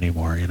nothing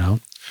anymore.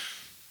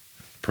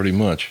 Pretty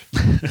much.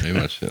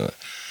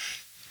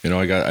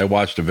 I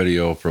watched a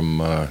video from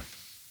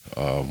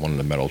one of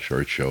the metal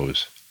church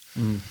shows.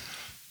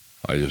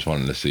 I just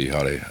wanted to see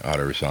how they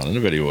were sounding. The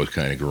video was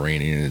kind of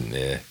grainy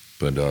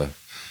but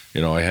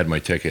I had my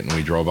ticket, and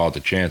we drove out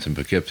to Chance in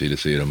Poughkeepsie to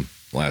see them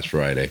last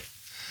Friday.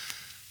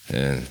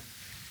 And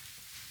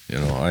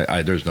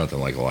there's nothing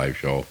like a live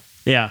show.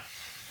 Yeah.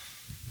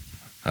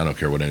 I don't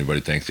care what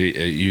anybody thinks.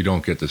 You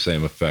don't get the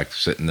same effect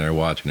sitting there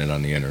watching it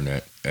on the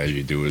internet as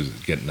you do as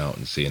getting out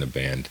and seeing a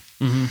band.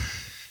 Mm-hmm.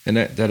 And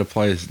that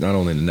applies not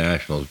only to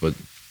nationals, but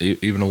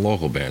even to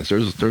local bands.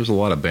 There's a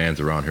lot of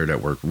bands around here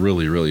that work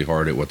really, really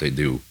hard at what they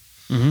do.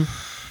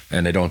 Mm-hmm.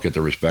 And they don't get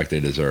the respect they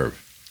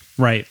deserve.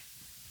 Right.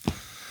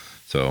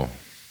 So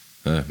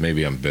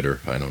maybe I'm bitter.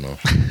 I don't know.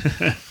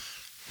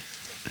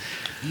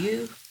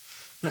 You?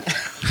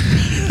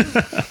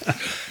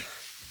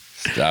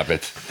 Stop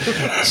it.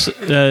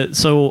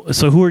 So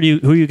who are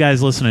you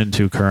guys listening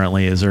to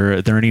currently? Are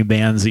there any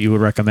bands that you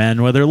would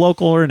recommend, whether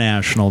local or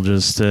national?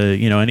 Just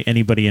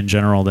anybody in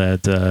general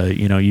that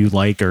you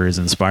like or is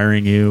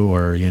inspiring you,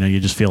 or you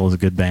just feel is a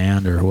good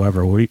band, or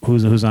whoever.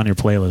 Who's on your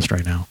playlist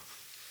right now?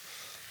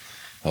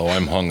 Oh,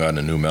 I'm hung on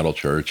the new metal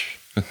church.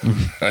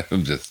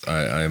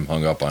 I'm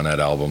hung up on that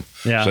album.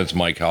 Yeah. Since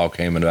Mike Howe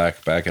came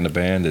back in the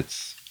band,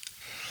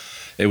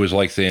 it was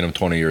like seeing him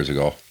 20 years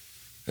ago.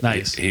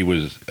 Nice. He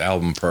was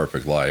album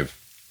perfect live.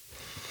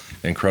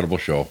 Incredible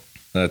show.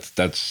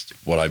 That's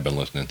what I've been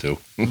listening to.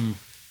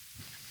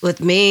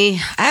 With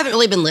me, I haven't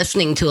really been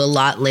listening to a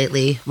lot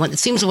lately. It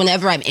seems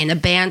whenever I'm in a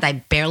band, I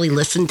barely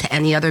listen to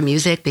any other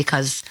music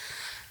because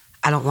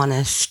I don't want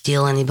to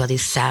steal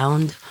anybody's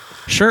sound.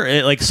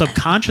 Sure, like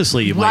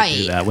subconsciously you might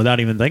do that without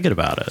even thinking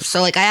about it.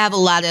 So I have a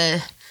lot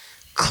of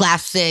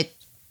classic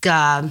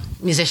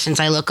musicians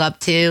I look up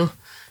to.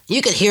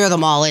 You could hear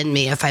them all in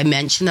me if I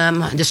mention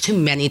them. There's too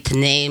many to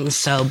name.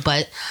 So,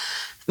 but I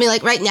mean,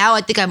 right now,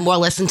 I think I'm more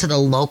listening to the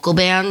local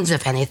bands,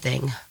 if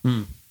anything.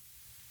 I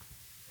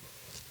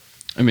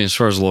mean, as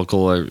far as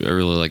local, I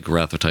really like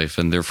Wrath of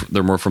Typhon.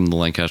 They're more from the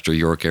Lancaster,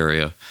 York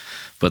area,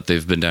 but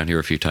they've been down here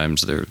a few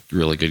times. They're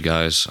really good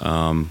guys.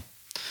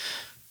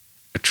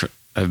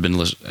 I've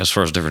been as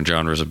far as different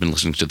genres, I've been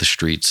listening to The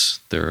Streets.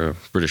 They're a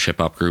British hip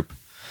hop group.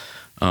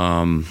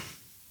 And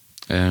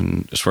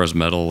as far as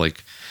metal,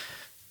 like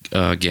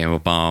Gamma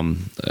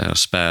Bomb,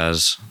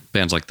 Spaz,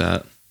 bands like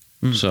that.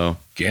 So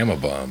Gamma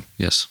Bomb.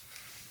 Yes.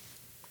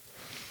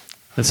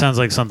 That sounds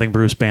like something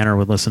Bruce Banner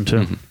would listen to.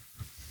 Mm-hmm.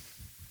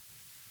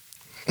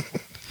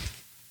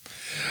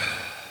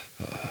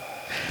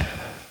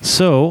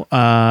 So,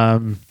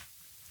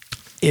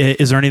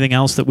 is there anything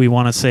else that we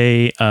want to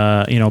say,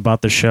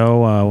 about the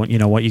show?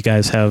 What you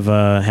guys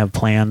have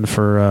planned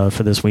for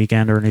this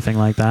weekend or anything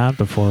like that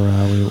before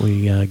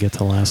we get to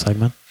the last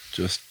segment?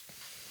 Just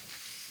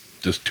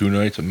 2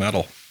 nights of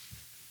metal,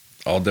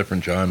 all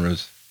different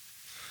genres.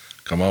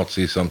 Come out,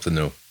 see something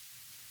new.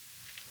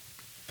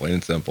 Plain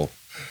and simple.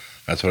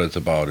 That's what it's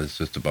about. It's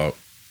just about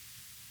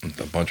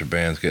a bunch of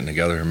bands getting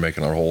together and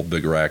making our whole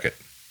big racket.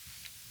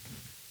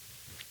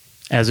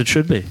 As it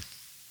should be.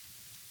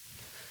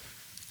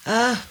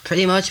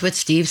 Pretty much what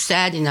Steve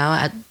said.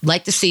 I'd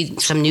like to see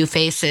some new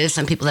faces,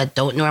 some people that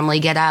don't normally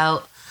get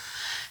out.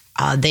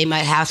 They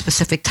might have a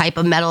specific type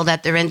of metal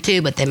that they're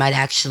into, but they might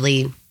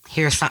actually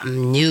hear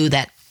something new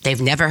that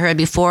they've never heard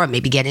before,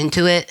 maybe get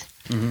into it.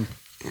 Mm-hmm.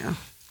 Yeah.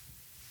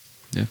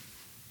 Yeah,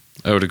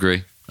 I would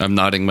agree. I'm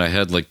nodding my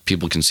head like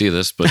people can see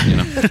this, but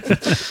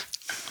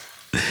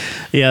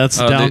Yeah, that's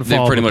the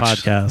downfall pretty of the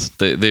much,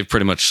 podcast. They've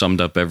pretty much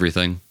summed up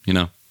everything,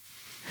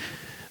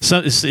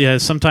 So yeah,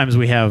 sometimes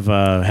we have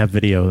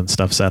video and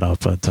stuff set up,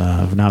 but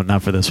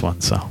not for this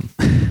one. So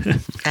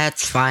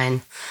That's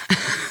fine.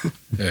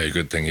 Yeah,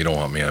 good thing you don't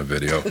want me on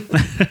video.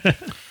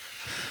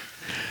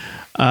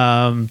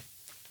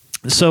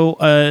 So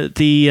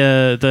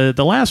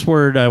the last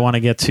word I want to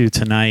get to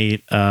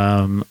tonight,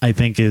 I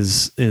think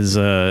is it's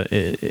a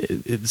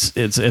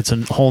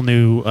whole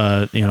new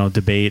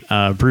debate.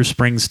 Bruce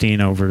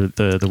Springsteen over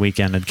the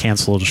weekend had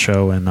canceled a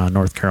show in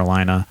North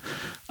Carolina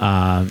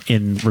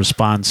in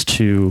response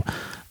to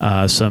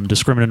some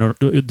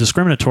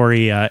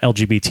discriminatory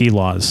LGBT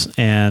laws,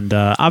 and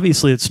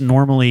obviously it's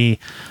normally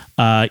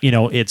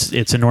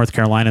it's in North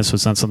Carolina, so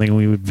it's not something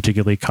we would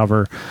particularly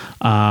cover.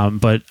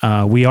 But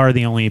we are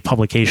the only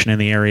publication in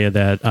the area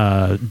that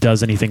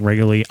does anything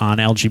regularly on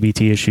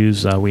LGBT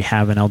issues. We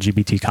have an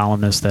LGBT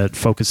columnist that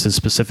focuses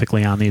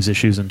specifically on these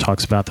issues and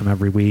talks about them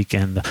every week.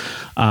 And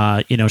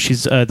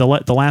she's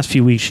the last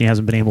few weeks she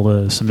hasn't been able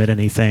to submit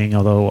anything,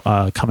 although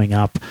coming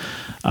up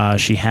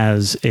she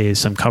has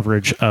some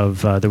coverage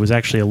of there was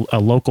actually a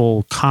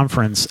local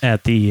conference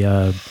at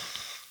the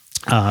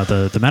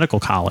medical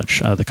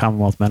college, the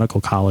Commonwealth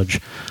Medical College,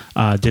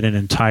 did an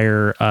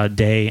entire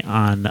day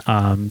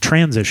on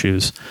trans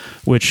issues,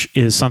 which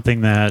is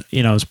something that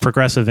is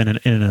progressive in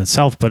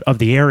itself, but of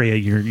the area,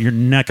 you're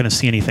not going to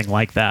see anything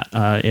like that.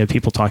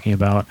 People talking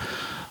about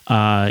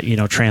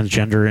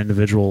transgender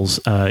individuals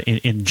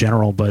in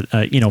general, but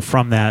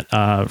from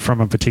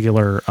a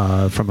particular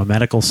from a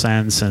medical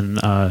sense and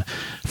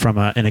from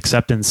an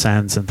acceptance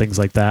sense and things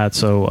like that.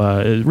 So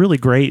a really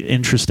great,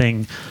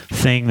 interesting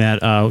thing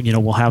that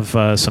we'll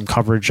have some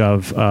coverage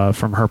of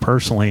from her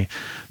personally.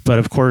 But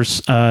of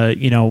course, I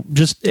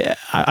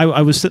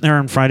was sitting there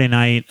on Friday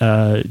night,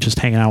 just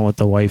hanging out with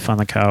the wife on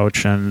the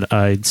couch, and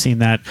I'd seen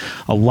that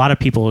a lot of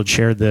people had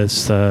shared the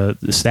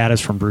status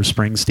from Bruce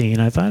Springsteen.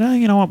 I thought,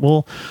 you know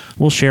what,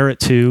 we'll share it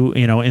too,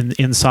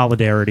 in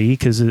solidarity,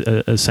 because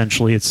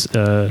essentially it's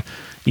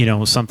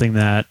something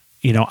that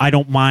I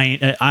don't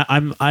mind.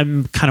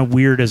 I'm kind of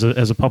weird as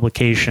a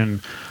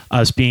publication,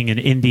 us being an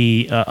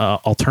indie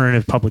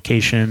alternative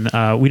publication.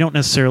 We don't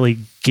necessarily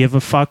give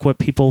a fuck what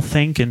people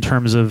think in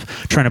terms of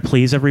trying to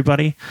please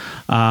everybody.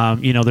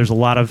 There's a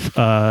lot of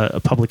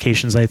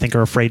publications I think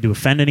are afraid to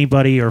offend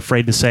anybody or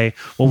afraid to say,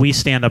 well, we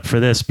stand up for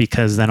this,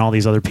 because then all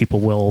these other people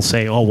will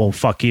say, oh, well,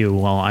 fuck you.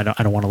 Well, I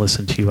don't want to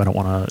listen to you. I don't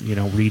want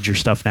to, read your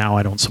stuff now.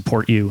 I don't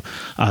support you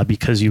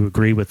because you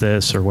agree with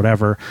this or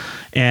whatever.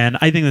 And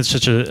I think that's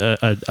such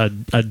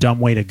a dumb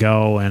way to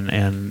go.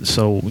 And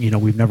so,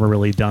 we've never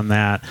really done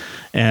that.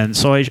 And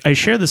so I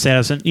shared the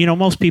status, and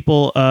most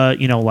people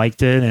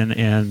liked it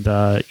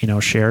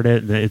and shared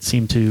it. It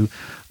seemed to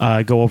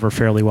go over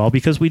fairly well,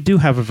 because we do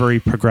have a very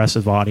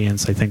progressive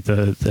audience. I think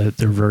that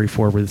they're very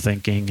forward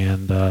thinking,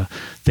 and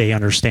they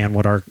understand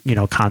what our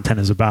content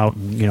is about,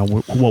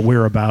 and what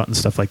we're about and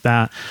stuff like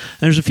that. And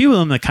there's a few of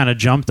them that kind of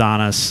jumped on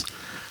us.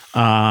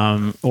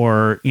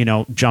 Or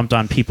jumped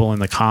on people in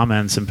the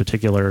comments in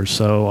particular.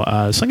 So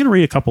I'm going to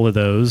read a couple of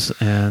those,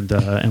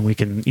 and we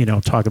can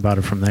talk about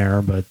it from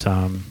there. But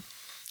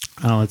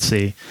let's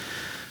see.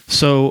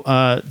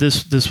 So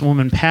this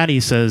woman Patty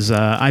says,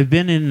 I've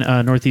been in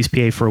Northeast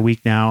PA for a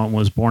week now and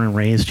was born and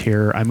raised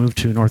here. I moved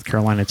to North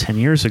Carolina 10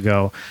 years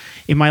ago.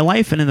 In my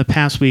life and in the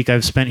past week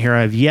I've spent here,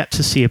 I've yet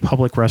to see a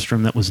public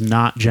restroom that was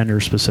not gender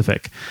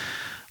specific.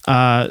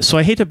 So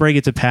I hate to break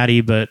it to Patty,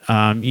 but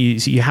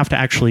you have to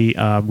actually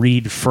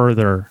read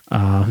further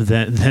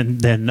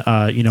than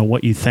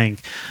what you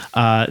think.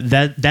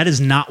 That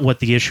is not what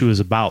the issue is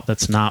about.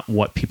 That's not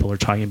what people are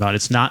talking about.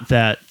 It's not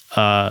that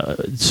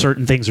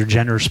certain things are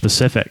gender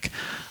specific.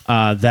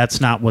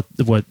 That's not what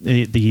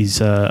these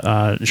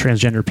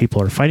transgender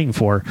people are fighting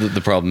for.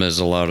 The problem is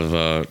a lot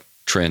of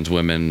trans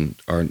women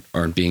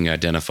aren't being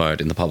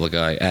identified in the public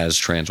eye as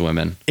trans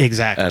women.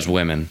 Exactly. As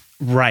women.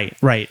 Right.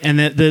 And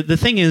the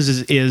thing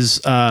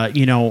is I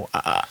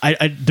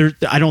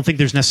don't think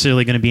there's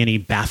necessarily going to be any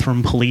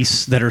bathroom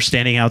police that are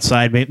standing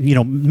outside,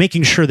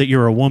 making sure that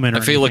you're a woman.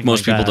 I feel like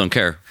most people don't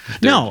care.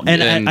 No,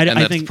 and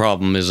I think the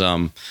problem is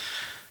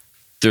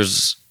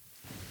there's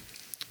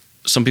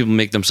some people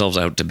make themselves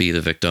out to be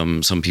the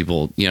victim. Some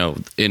people,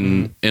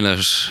 in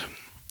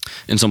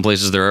some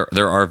places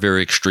there are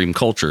very extreme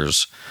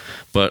cultures,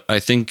 but I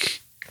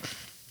think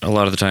a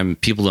lot of the time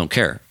people don't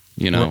care.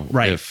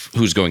 Right. If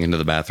who's going into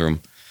the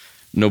bathroom,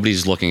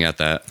 nobody's looking at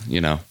that,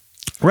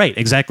 Right,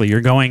 exactly.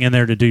 You're going in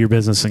there to do your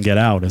business and get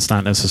out. It's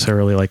not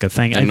necessarily like a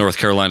thing. And North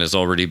Carolina's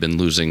already been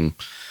losing,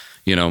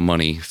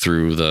 money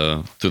through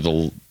the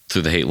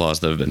hate laws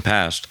that have been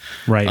passed.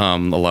 Right. A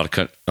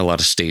lot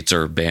of states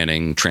are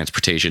banning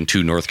transportation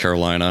to North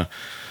Carolina.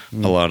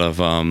 A lot of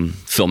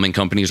filming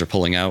companies are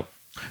pulling out.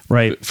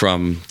 Right.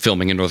 From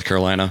filming in North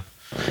Carolina.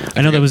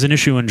 I know there was an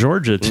issue in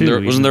Georgia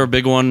too. Wasn't there a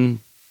big one?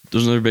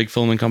 Wasn't there a big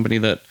filming company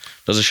that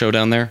does a show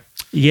down there?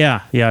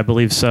 Yeah, I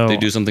believe so. They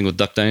do something with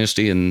Duck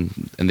Dynasty, and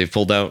they've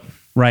pulled out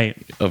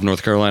of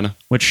North Carolina.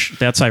 Which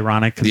that's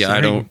ironic. Yeah,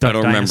 I don't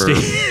remember.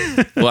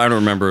 Well, I don't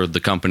remember the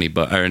company,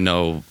 but I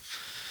know.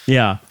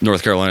 Yeah,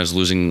 North Carolina is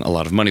losing a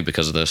lot of money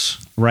because of this.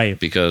 Right,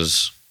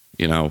 because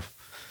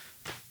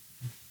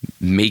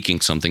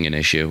making something an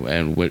issue,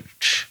 and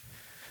which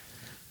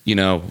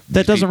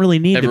that doesn't really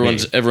need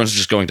everyone's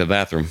just going to the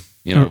bathroom.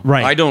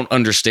 Right. I don't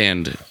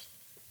understand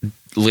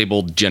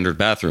labeled gendered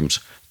bathrooms,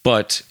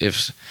 but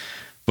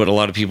a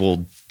lot of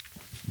people,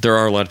 there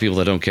are a lot of people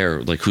that don't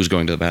care like who's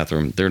going to the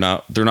bathroom. They're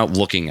not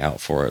looking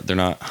out for it. They're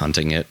not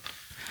hunting it.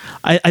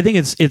 I think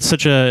it's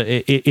such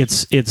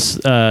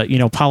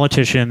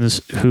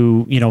politicians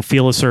who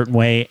feel a certain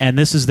way, and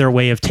this is their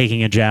way of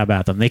taking a jab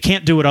at them. They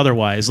can't do it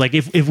otherwise. Like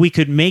if we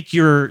could make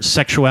your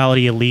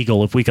sexuality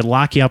illegal, if we could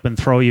lock you up and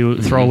throw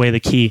away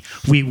the key,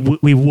 we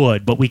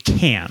would, but we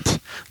can't.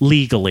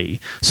 legally.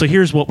 So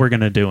here's what we're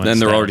going to do instead.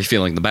 And they're already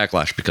feeling the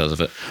backlash because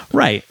of it.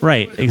 Right,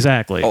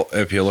 exactly. Oh,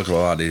 if you look at a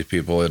lot of these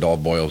people, it all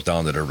boils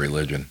down to their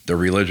religion. Their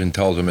religion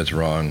tells them it's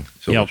wrong,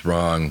 so Yep. it's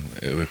wrong.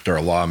 If they're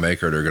a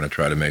lawmaker, they're going to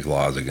try to make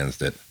laws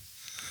against it.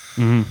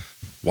 Mm-hmm.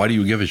 Why do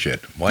you give a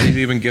shit? Why do you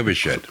even give a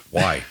shit?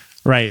 Why?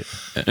 Right.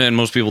 And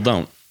most people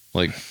don't.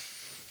 Like,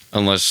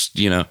 unless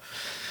you have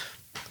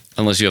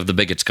the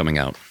bigots coming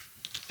out.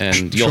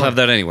 And you'll have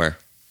that anywhere.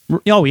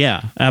 Oh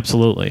yeah,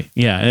 absolutely.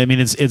 Yeah, I mean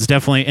it's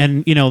definitely,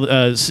 and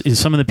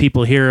some of the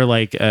people here,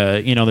 like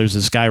there's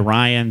this guy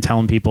Ryan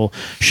telling people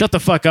shut the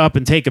fuck up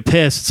and take a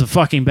piss. It's a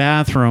fucking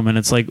bathroom, and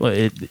it's like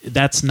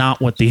that's not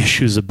what the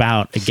issue's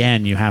about.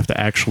 Again, you have to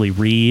actually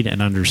read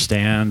and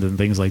understand and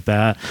things like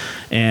that.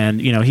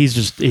 And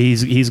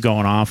he's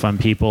going off on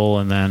people,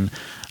 and then.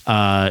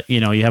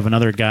 You have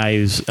another guy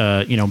who's,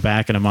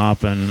 backing him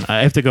up. And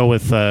I have to go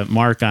with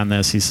Mark on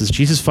this. He says,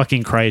 Jesus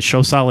fucking Christ,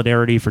 show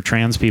solidarity for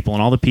trans people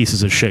and all the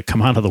pieces of shit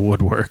come out of the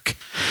woodwork.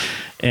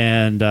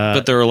 And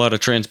but there are a lot of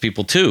trans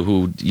people, too,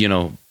 who,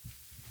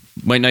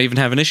 might not even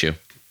have an issue.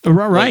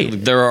 Right.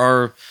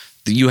 Like,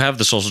 you have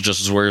the social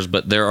justice warriors,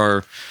 but there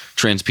are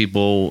trans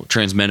people,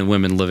 trans men and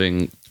women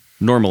living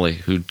normally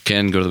who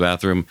can go to the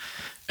bathroom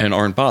and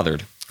aren't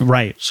bothered.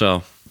 Right.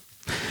 So...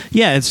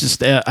 Yeah, it's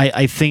just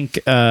I think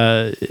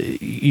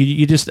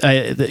you just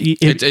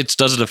it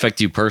doesn't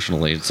affect you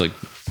personally. It's like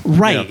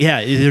right,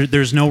 yeah.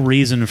 There's no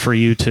reason for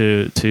you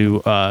to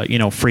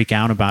freak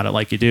out about it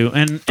like you do,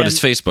 but it's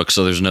Facebook,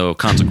 so there's no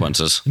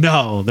consequences.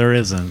 No, there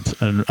isn't,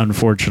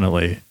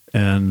 unfortunately.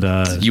 And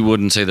you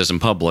wouldn't say this in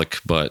public,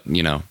 but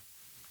you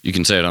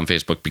can say it on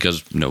Facebook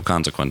because no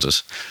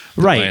consequences.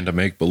 Right, plan to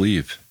make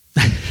believe.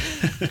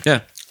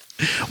 Yeah.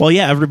 Well,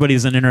 yeah.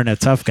 Everybody's an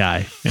internet tough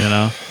guy,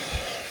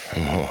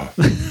 Oh.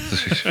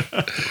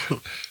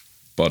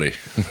 Buddy.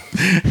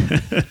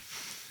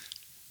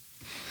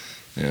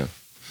 Yeah.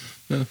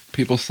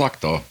 People suck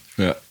though.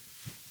 Yeah.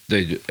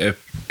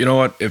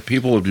 If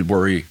people would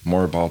worry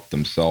more about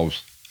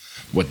themselves,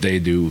 what they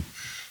do,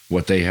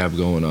 what they have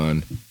going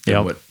on,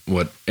 yep.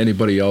 what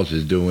anybody else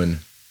is doing,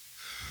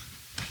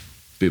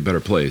 be a better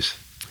place.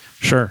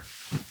 Sure.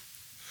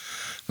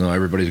 No,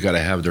 everybody's got to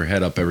have their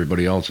head up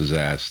everybody else's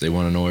ass. They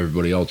want to know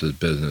everybody else's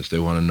business. They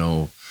want to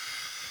know,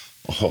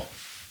 oh,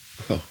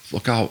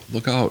 look out.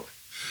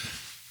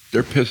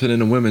 They're pissing in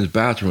the women's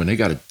bathroom and they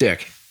got a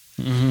dick.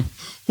 Mm-hmm.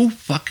 Who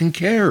fucking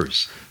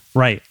cares?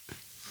 Right.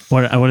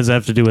 What does that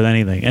have to do with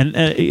anything? And,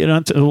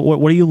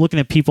 what are you looking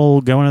at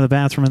people going to the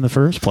bathroom in the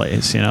first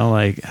place?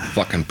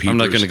 Fucking people. I'm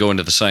not going to go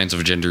into the science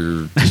of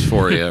gender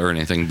dysphoria or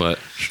anything, but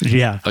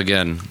yeah.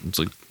 Again, it's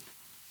like,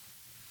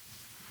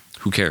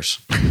 who cares?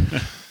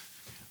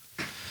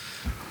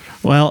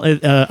 Well,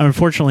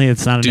 unfortunately,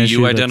 it's not an issue.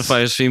 Do you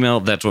identify as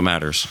female? That's what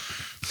matters.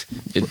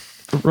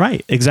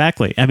 Right,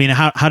 exactly. I mean,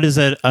 how does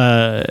that?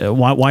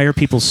 Why are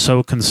people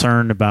so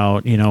concerned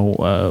about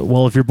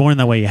well, if you're born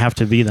that way, you have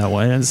to be that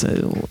way.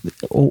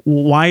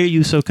 Why are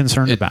you so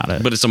concerned about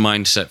it? But it's a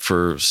mindset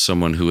for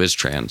someone who is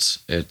trans.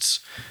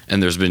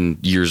 And there's been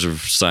years of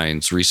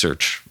science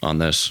research on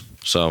this.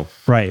 So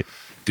right.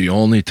 The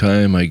only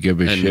time I give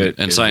a shit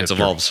and is science if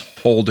they're evolves.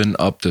 Holding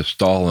up the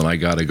stall and I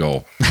gotta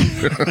go.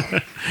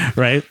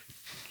 Right.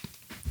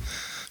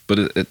 But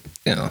it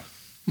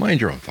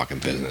mind your own fucking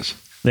business.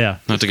 Yeah.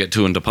 Not to get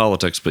too into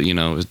politics, but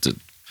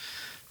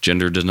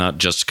gender does not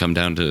just come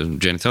down to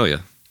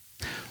genitalia.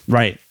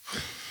 Right.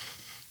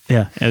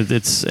 Yeah,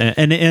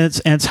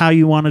 it's how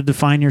you want to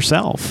define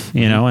yourself,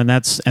 and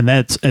that's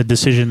a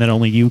decision that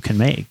only you can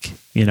make.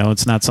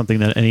 It's not something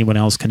that anyone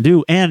else can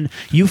do. And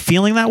you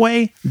feeling that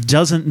way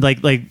doesn't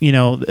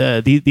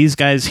these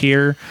guys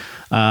here,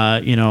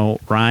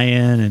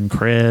 Ryan and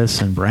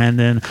Chris and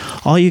Brandon,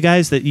 all you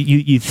guys that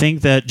you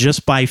think that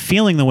just by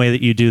feeling the way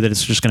that you do that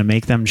it's just going to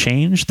make them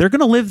change. They're going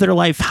to live their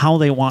life how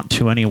they want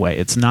to anyway.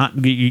 It's not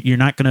you're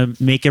not going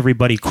to make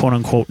everybody quote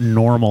unquote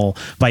normal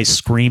by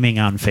screaming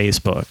on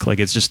Facebook. Like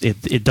it's just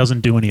it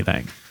doesn't do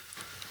anything.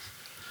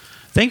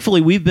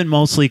 Thankfully, we've been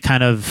mostly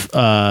kind of,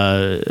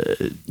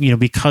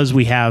 because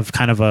we have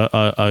kind of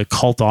a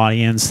cult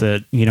audience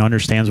that,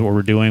 understands what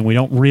we're doing. We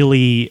don't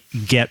really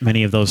get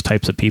many of those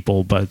types of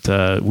people, but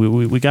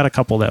we got a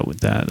couple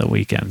that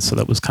weekend. So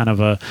that was kind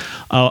of a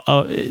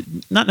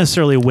not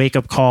necessarily a wake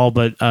up call,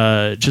 but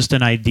just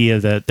an idea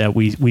that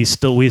we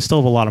still have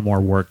a lot of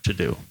more work to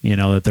do.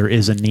 That there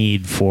is a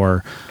need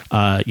for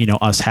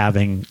us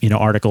having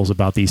articles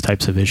about these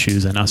types of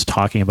issues and us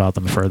talking about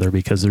them further,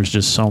 because there's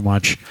just so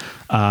much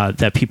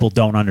that people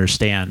don't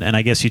understand. And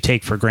I guess you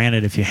take for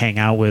granted if you hang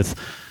out with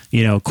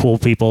cool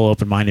people,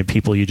 open-minded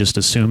people, you just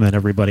assume that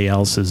everybody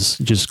else is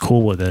just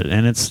cool with it,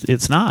 and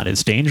it's not.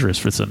 It's dangerous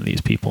for some of these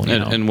people.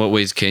 And in what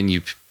ways can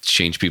you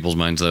change people's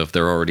minds though if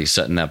they're already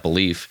set in that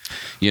belief?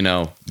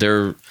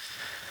 They're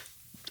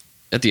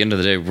at the end of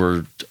the day,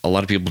 a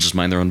lot of people just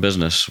mind their own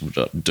business,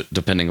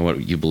 depending on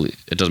what you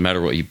believe. It doesn't matter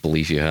what you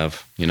believe you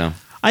have,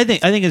 I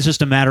think it's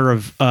just a matter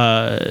of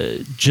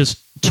just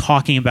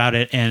talking about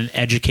it and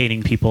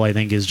educating people. I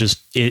think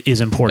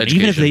is important.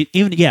 Education.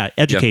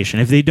 Education.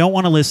 If they don't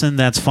want to listen,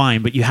 that's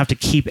fine. But you have to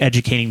keep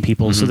educating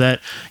people so that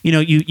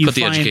you put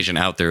the education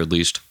out there at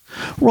least.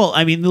 Well,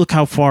 I mean, look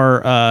how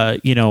far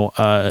lesbian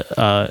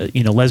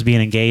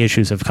and gay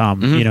issues have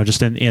come.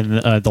 Just in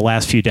the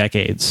last few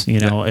decades.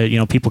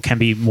 People can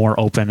be more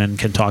open and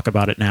can talk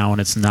about it now, and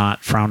it's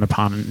not frowned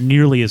upon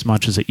nearly as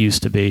much as it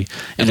used to be.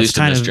 At least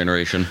in this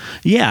generation.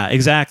 Yeah,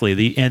 exactly.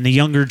 The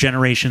younger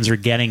generations are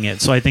getting it.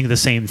 So I think the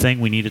same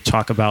thing. We need to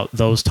talk about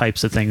those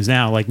types of things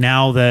now. Like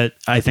now that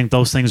I think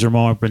those things are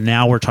more open,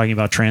 now we're talking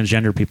about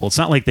transgender people. It's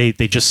not like they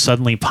just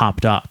suddenly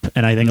popped up,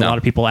 and I think a lot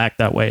of people act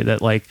that way.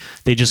 That like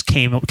they just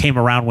came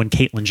around when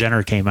Caitlyn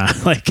Jenner came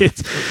out. Like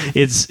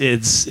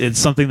it's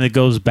something that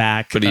goes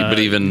back. But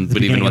even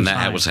when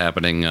that was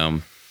happening,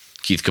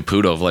 Keith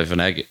Caputo of Life in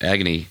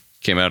Agony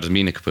came out as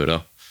Mina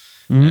Caputo,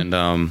 and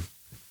I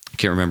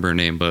can't remember her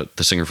name, but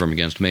the singer from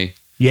Against Me.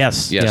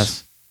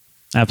 Yes,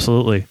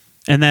 absolutely.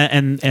 And that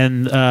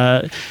and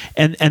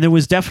there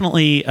was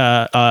definitely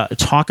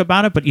talk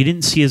about it, but you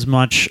didn't see as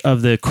much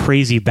of the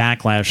crazy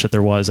backlash that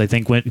there was. I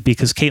think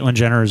because Caitlyn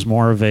Jenner is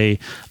more of a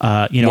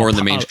more in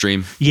the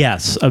mainstream.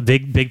 Yes, a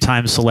big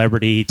time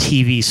celebrity,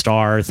 TV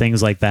star,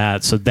 things like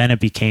that. So then it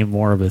became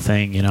more of a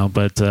thing,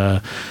 But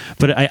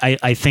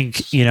I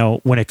think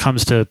when it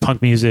comes to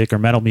punk music or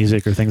metal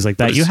music or things like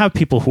that, you have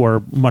people who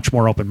are much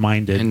more open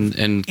minded.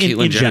 And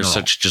Caitlyn Jenner is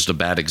such just a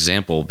bad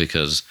example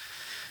because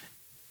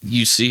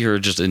you see her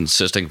just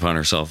insisting upon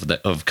herself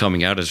of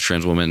coming out as a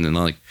trans woman, and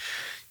like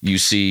you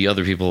see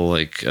other people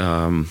like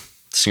the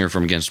singer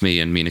from Against Me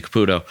and Mina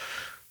Caputo,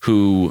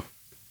 who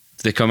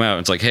they come out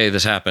and it's like, hey,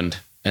 this happened,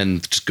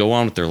 and just go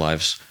on with their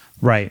lives.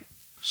 Right.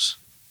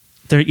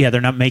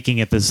 They're not making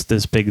it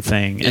this big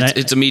thing.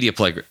 It's a media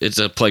playground. It's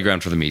a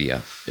playground for the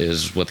media,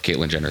 is what the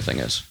Caitlyn Jenner thing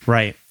is.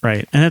 Right.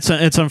 And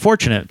it's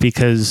unfortunate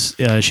because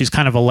she's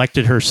kind of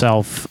elected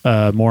herself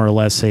more or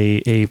less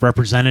a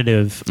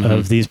representative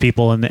of these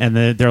people,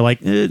 and they're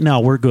like, no,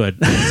 we're good.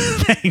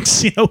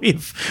 Thanks. We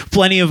have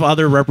plenty of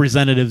other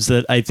representatives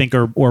that I think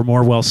are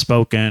more well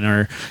spoken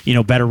or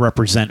better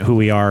represent who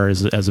we are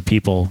as a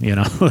people.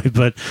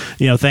 But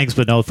thanks,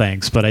 but no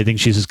thanks. But I think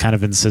she's just kind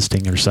of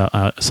insisting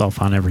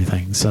herself on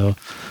everything. So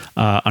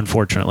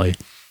unfortunately.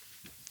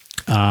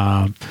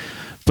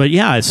 But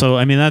yeah, so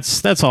I mean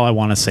that's all I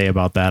want to say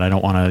about that. I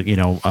don't want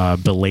to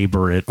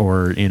belabor it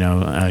or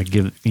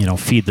give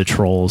feed the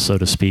trolls, so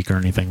to speak, or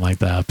anything like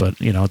that. But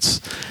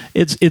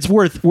it's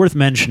worth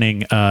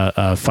mentioning.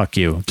 Fuck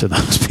you to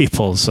those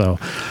people. So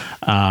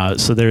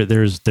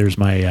there's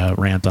my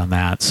rant on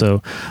that.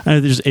 So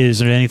is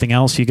there anything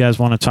else you guys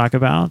want to talk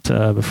about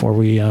before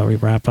we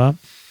wrap up?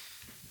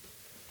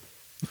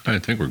 I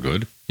think we're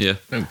good. Yeah,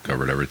 I've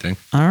covered everything.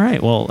 All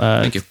right. Well,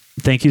 thank you.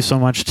 Thank you so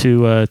much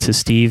to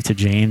Steve, to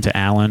Jane, to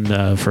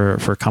Alan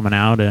for coming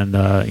out and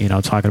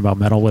talking about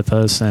metal with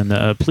us.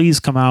 And please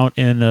come out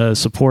and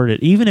support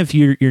it, even if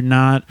you're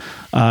not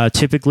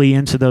typically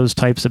into those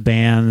types of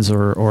bands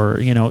or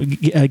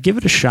give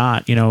it a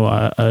shot.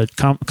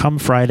 Come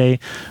Friday,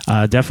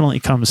 definitely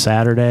come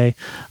Saturday.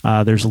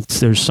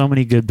 There's so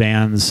many good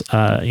bands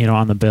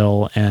on the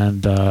bill,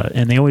 and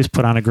they always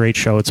put on a great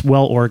show. It's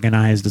well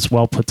organized. It's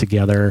well put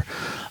together.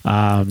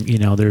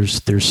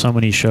 There's so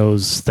many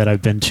shows that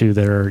I've been to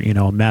that are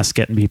a mess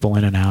getting people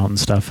in and out and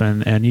stuff,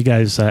 and you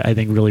guys I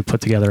think really put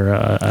together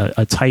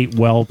a tight,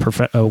 well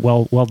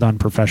done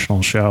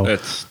professional show.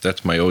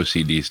 That's my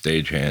OCD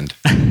stagehand.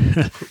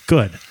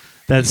 Good.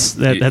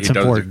 That's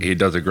important. He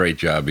does a great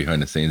job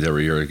behind the scenes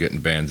every year,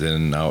 getting bands in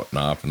and out and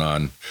off and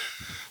on.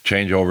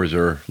 Changeovers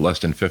are less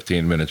than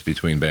 15 minutes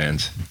between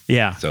bands.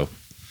 Yeah. So,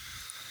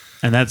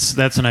 and that's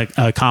an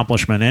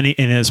accomplishment,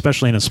 and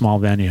especially in a small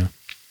venue.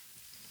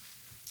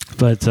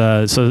 But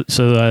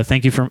so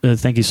thank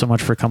you so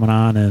much for coming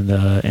on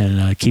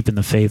and keeping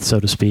the faith,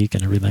 so to speak,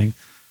 and everything.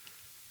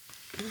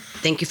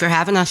 Thank you for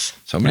having us.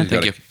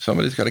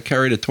 Somebody's got to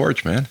carry the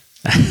torch, man.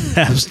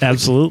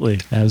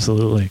 Absolutely.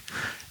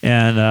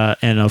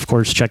 And of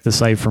course, check the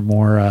site for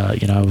more.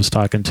 I was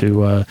talking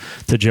to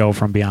Joe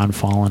from Beyond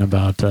Fallen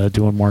about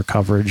doing more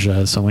coverage.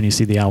 So when you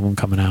see the album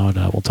coming out,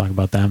 we'll talk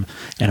about them,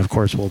 and of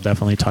course, we'll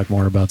definitely talk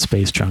more about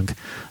SpaceJunk.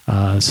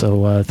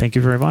 So thank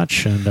you very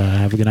much, and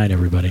have a good night,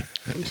 everybody.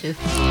 You too.